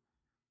families.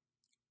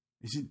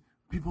 You see,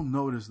 people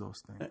notice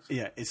those things.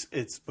 Yeah,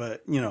 it's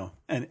but, you know,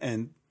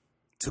 and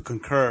to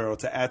concur or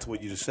to add to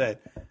what you just said,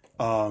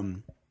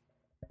 2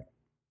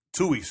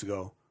 weeks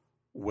ago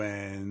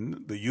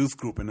when the youth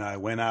group and I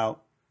went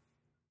out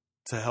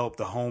to help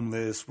the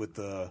homeless with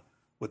the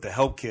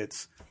help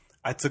kits,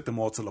 I took them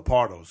all to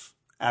Lepardo's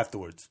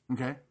afterwards.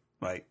 Okay.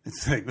 Right.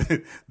 It's like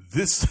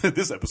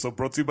this episode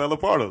brought to you by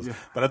Lepardo's. Yeah.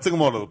 But I took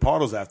them all to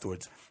Lepardo's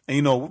afterwards. And,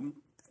 you know,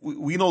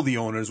 we know the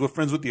owners. We're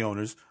friends with the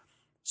owners.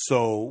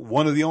 So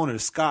one of the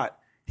owners, Scott,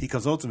 he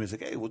comes over to me and he's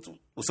like, hey,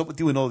 what's up with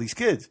you and all these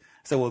kids?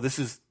 I said, well, this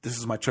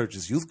is my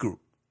church's youth group.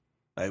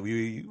 Like,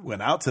 we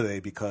went out today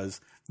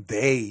because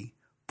they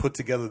put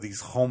together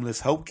these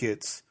homeless help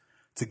kits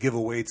to give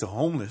away to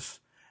homeless.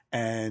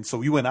 And so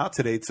we went out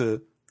today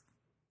to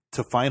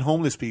find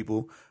homeless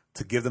people,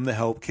 to give them the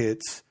help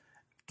kits,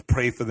 to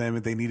pray for them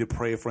if they needed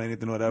prayer for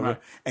anything or whatever. Right.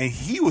 And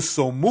he was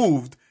so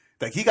moved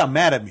that he got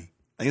mad at me.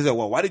 And he said,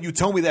 well, why did you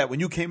tell me that when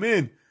you came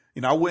in?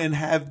 You know, I wouldn't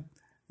have,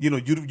 you know,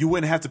 you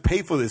wouldn't have to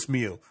pay for this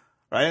meal.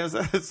 Right?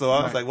 So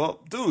I was like,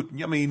 well,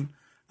 dude, I mean,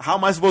 how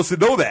am I supposed to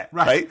know that?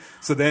 Right?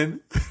 So then.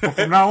 Well,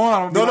 from now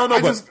on, no.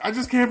 I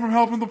just came from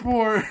helping the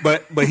poor.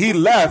 But he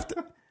left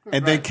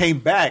and then came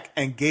back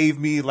and gave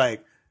me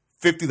like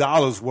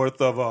 $50 worth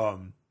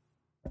of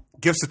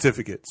gift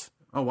certificates.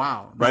 Oh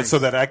wow! Right, nice. so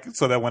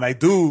that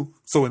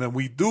when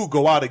we do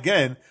go out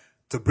again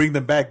to bring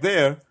them back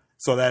there,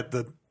 so that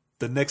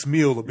the next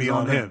meal will be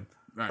on him.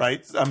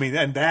 Right? I mean,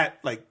 and that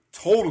like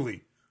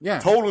totally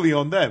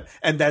on them.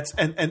 And that's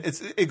and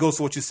it goes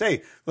to what you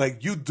say.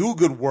 Like, you do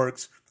good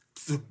works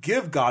to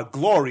give God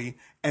glory,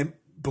 and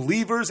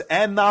believers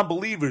and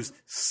non-believers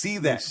see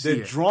that.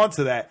 They're drawn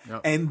to that,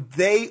 and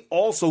they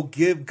also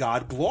give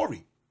God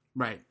glory.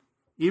 Right.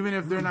 Even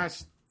if they're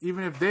not.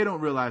 Even if they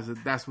don't realize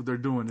that that's what they're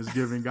doing is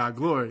giving God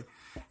glory,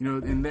 you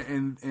know,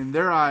 in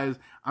their eyes,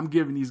 I'm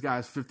giving these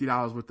guys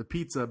 $50 worth of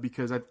pizza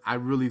because I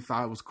really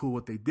thought it was cool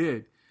what they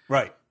did.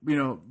 Right. You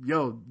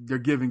know, they're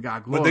giving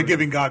God glory. But they're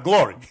giving God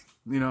glory.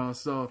 You know,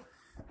 so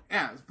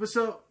yeah. But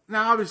so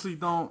now, obviously,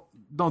 don't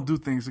do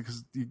things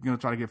because you're gonna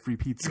try to get free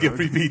pizza. To get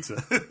free pizza.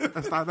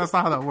 That's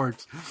not how that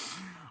works.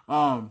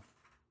 No,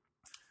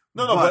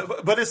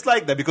 but it's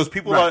like that because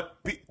people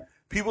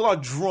are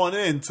drawn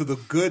into the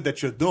good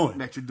that you're doing.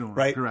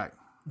 Right? Correct.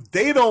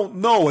 They don't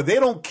know or they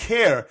don't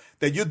care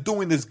that you're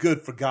doing this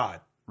good for God.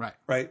 Right.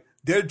 Right?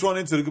 They're drawn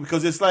into the good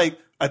because it's like,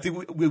 I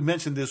think we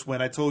mentioned this when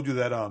I told you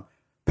that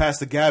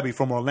Pastor Gabby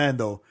from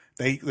Orlando,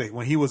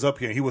 when he was up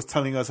here, he was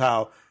telling us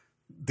how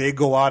they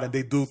go out and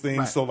they do things.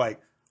 Right. So like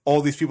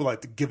all these people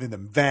like giving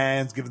them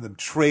vans, giving them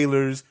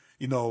trailers,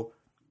 you know,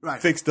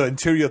 fix the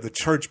interior of the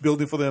church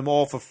building for them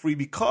all for free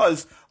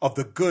because of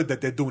the good that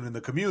they're doing in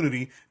the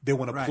community. They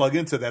want to plug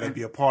into that and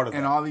be a part of that.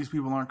 And all these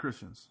people aren't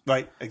Christians,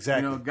 right?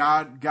 Exactly. You know,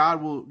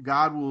 God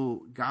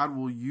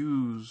will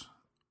use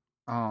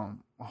a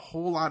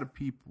whole lot of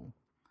people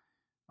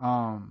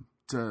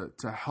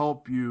to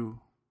help you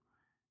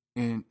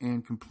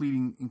in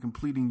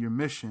completing your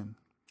mission,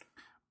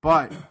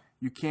 but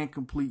you can't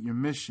complete your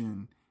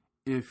mission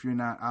if you're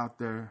not out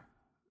there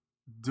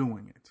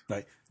doing it.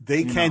 Right.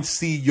 They can't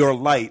see your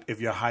light if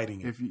you're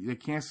hiding it. They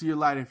can't see your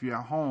light if you're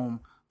at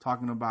home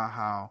talking about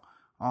how,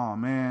 oh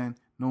man,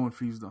 no one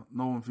feeds the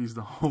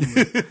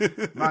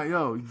homeless. Like,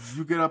 yo,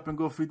 you get up and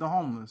go feed the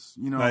homeless.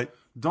 You know,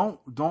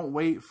 don't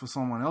wait for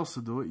someone else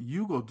to do it.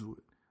 You go do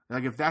it.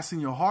 Like, if that's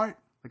in your heart,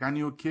 like I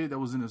knew a kid that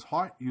was in his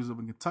heart. He was up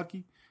in Kentucky.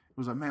 It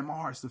was like, man, my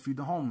heart's to feed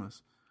the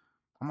homeless.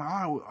 I'm like,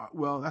 all right,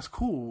 well, that's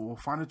cool. We'll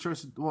find a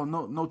church. Well,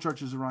 no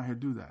churches around here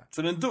do that.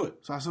 So then do it.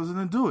 So I said,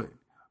 then do it.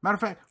 Matter of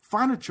fact,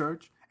 find a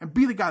church and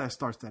be the guy that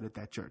starts that at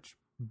that church.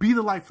 Be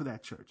the light for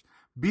that church.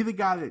 Be the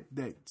guy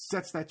that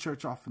sets that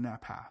church off in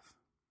that path.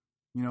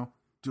 You know,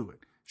 do it.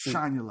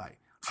 Shine your light.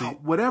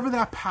 Whatever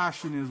that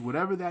passion is,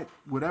 whatever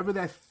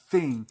that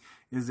thing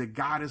is that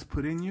God has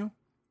put in you,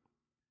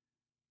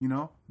 you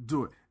know,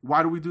 do it.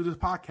 Why do we do this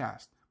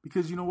podcast?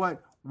 Because you know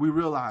what? We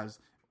realize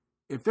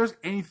if there's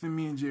anything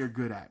me and Jay are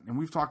good at, and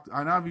we've talked,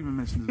 and I've even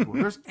mentioned this before,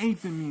 if there's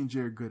anything me and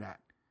Jay are good at,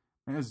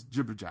 and it's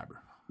jibber jabber.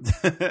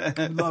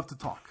 We love to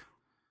talk,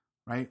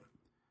 right?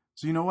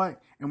 So you know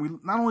what? And we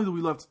not only do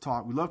we love to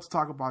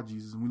talk about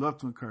Jesus, and we love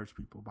to encourage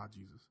people about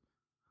Jesus.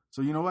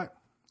 So you know what?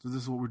 So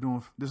this is what we're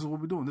doing. This is what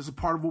we're doing. This is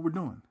part of what we're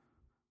doing.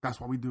 That's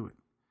why we do it.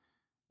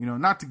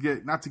 Not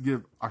to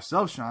give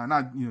ourselves shine.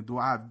 Not, do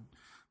I have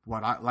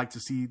what I like to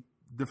see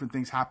different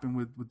things happen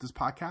with this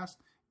podcast?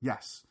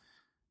 Yes.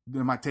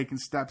 Am I taking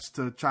steps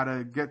to try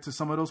to get to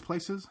some of those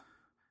places?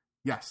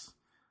 Yes.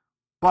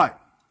 But,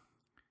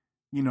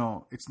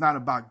 it's not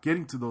about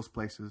getting to those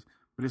places,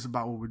 but it's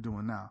about what we're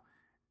doing now.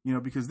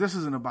 Because this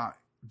isn't about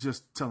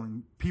just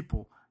telling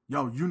people,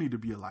 yo, you need to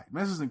be a light.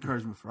 Man, this is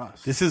encouragement for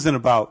us. This isn't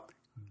about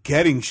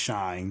getting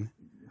shine.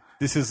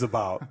 This is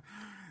about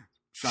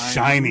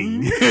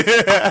shining.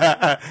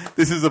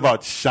 This is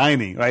about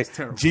shining, right?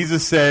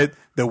 Jesus said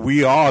that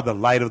we are the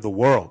light of the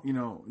world.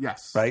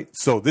 Yes. Right?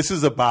 So this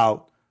is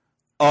about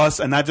us,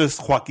 and not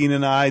just Joaquin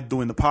and I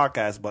doing the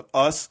podcast, but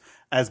us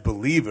as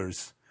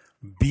believers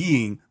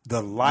being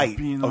the light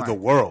of the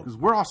world. Because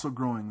we're also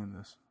growing in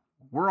this.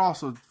 We're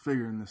also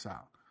figuring this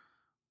out.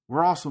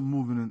 We're also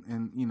moving,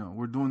 and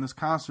we're doing this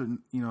concert,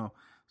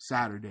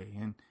 Saturday,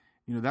 and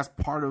that's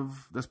part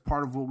of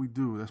what we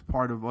do. That's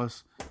part of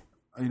us,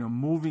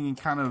 moving in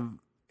kind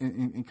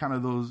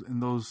of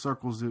those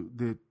circles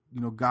that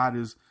God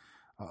has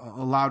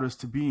allowed us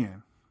to be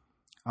in.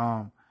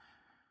 But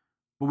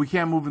we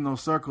can't move in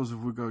those circles if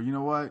we go, you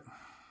know what?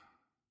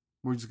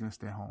 We're just gonna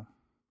stay home.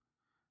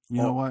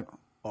 You know what?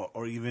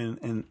 Or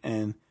even,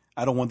 and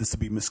I don't want this to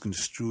be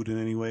misconstrued in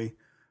any way,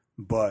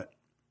 but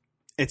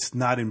it's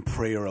not in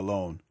prayer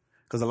alone.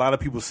 Because a lot of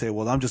people say,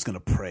 well, I'm just going to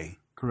pray.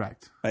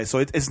 Correct. Right? So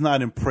it's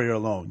not in prayer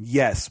alone.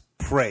 Yes,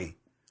 pray.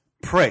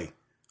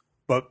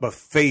 But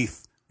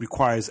faith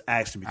requires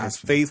action, because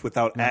faith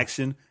without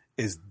action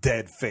is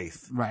dead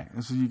faith. Right.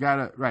 And so you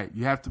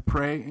have to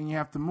pray and you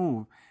have to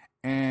move.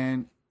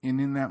 And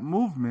in that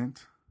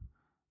movement,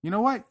 you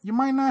know what? You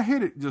might not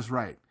hit it just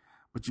right,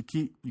 but you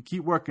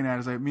keep working at it.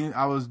 It's like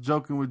I was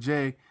joking with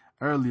Jay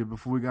earlier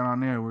before we got on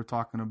there. We were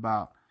talking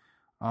about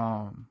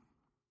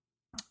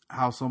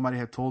how somebody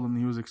had told him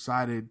he was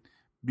excited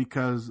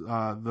because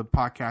the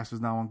podcast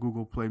is now on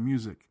Google Play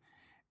Music,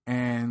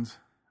 and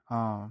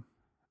how,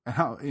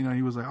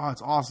 he was like, "Oh,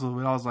 it's awesome,"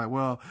 and I was like,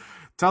 "Well,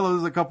 tell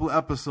us a couple of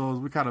episodes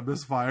we kind of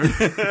misfired,"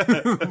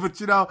 but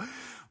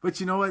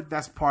you know what?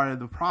 That's part of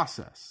the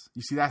process.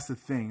 You see, that's the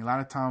thing. A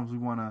lot of times we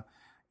want to.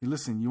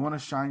 Listen, you want to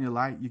shine your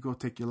light, you go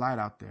take your light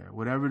out there.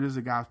 Whatever it is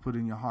that God's put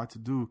in your heart to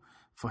do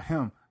for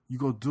him, you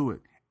go do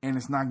it. And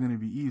it's not going to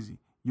be easy.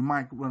 You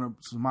might run up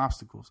some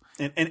obstacles.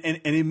 And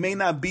it may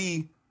not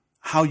be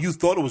how you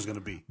thought it was going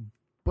to be.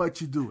 But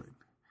you do it.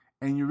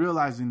 And you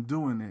realize in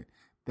doing it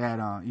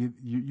that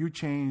you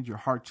change, your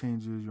heart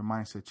changes, your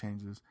mindset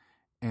changes.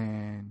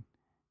 And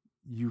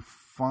you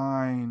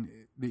find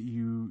that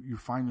you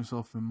find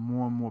yourself in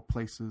more and more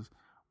places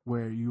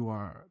where you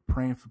are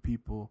praying for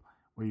people,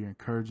 where you're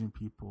encouraging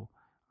people,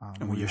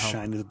 and when you're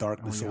shining the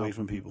darkness away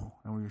from people,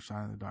 and when you're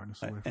shining the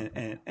darkness away from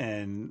people,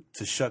 and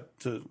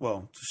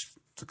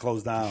to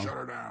close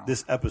down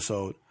this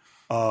episode,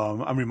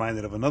 I'm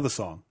reminded of another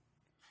song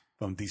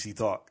from DC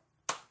Talk.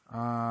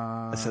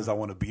 It says, "I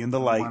want to be in the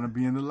light. I want to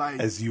be in the light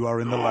as you are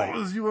in the light.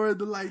 As you are in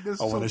the light.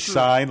 I want to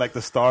shine like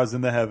the stars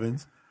in the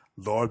heavens.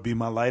 Lord, be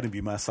my light and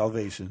be my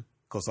salvation.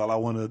 Because all I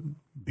want to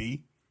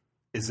be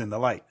is in the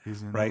light."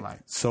 Right. The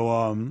light.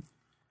 So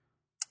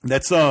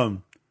let's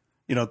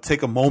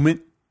take a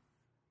moment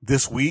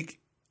this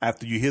week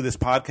after you hear this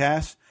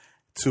podcast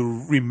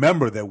to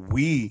remember that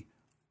we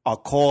are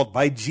called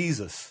by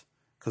Jesus.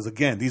 Because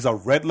again, these are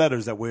red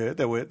letters that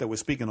we're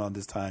speaking on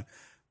this time.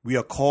 We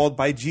are called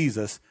by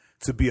Jesus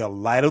to be a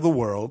light of the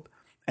world,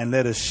 and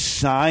let us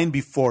shine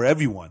before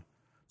everyone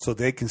so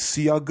they can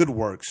see our good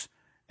works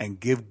and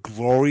give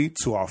glory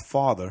to our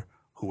Father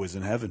who is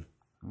in heaven.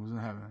 Who's in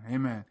heaven.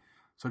 Amen.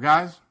 So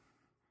guys,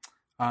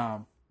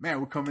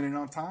 we're coming in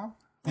on time.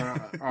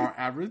 Our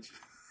average.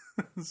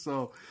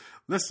 So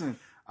listen,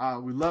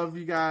 we love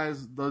you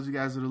guys. Those of you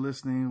guys that are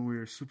listening,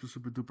 we're super,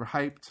 super duper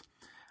hyped.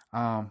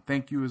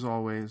 Thank you as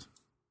always.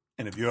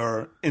 And if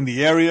you're in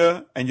the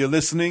area and you're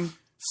listening,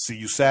 see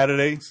you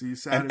Saturday.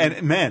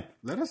 And man,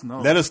 let us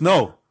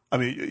know. I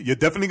mean, you're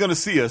definitely going to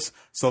see us.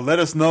 So let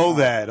us know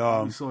that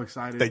I'm so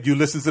excited that you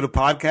listen to the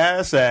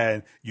podcast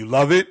and you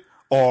love it.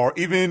 Or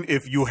even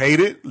if you hate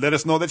it, let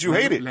us know that you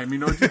hate it. Let me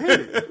know that you hate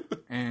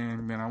it.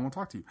 And then I won't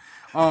talk to you.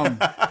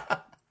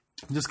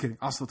 Just kidding.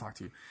 I'll still talk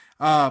to you.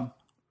 I'll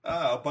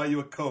buy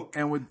you a Coke.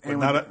 And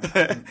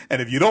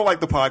if you don't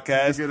like the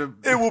podcast,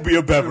 it will be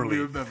a Beverly. It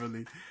will be a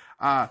Beverly.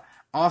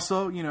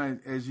 Also,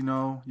 as you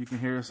know, you can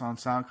hear us on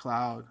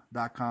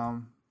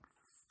SoundCloud.com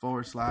 /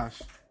 Overflow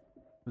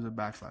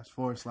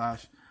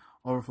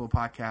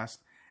Podcast.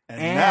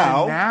 And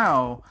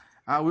now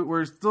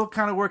we're still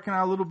kind of working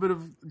out a little bit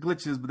of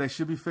glitches, but they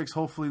should be fixed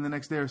hopefully in the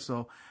next day or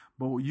so.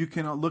 But you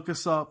can look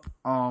us up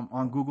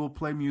on Google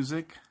Play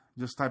Music.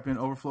 Just type in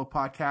Overflow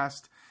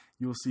Podcast.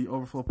 You will see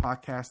Overflow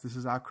Podcast. This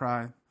is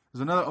Lecrae.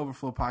 There's another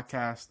Overflow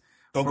Podcast.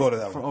 Don't go to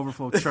that one. For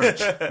Overflow Church.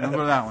 Don't go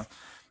to that one.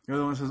 The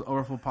other one says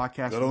Overflow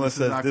Podcast. The other one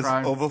says this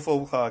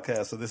Overflow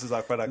Podcast. So this is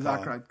Lecrae.com.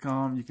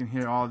 Lecrae.com. You can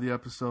hear all the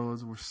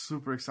episodes. We're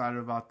super excited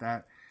about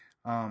that.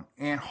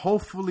 And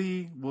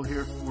hopefully we'll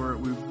hear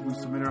we've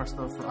submitted our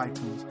stuff for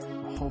iTunes.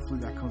 Hopefully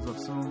that comes up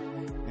soon,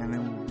 and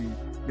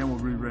then we'll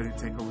be ready to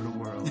take over the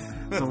world.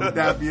 So with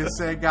that being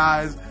said,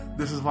 guys,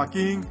 this is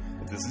Joaquin.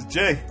 This is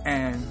Jay.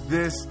 And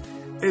this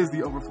is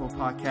the Overflow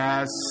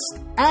Podcast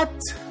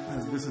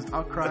this is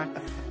Lecrae.com.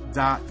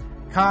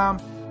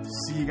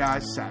 See you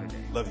guys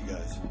Saturday. Love you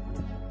guys.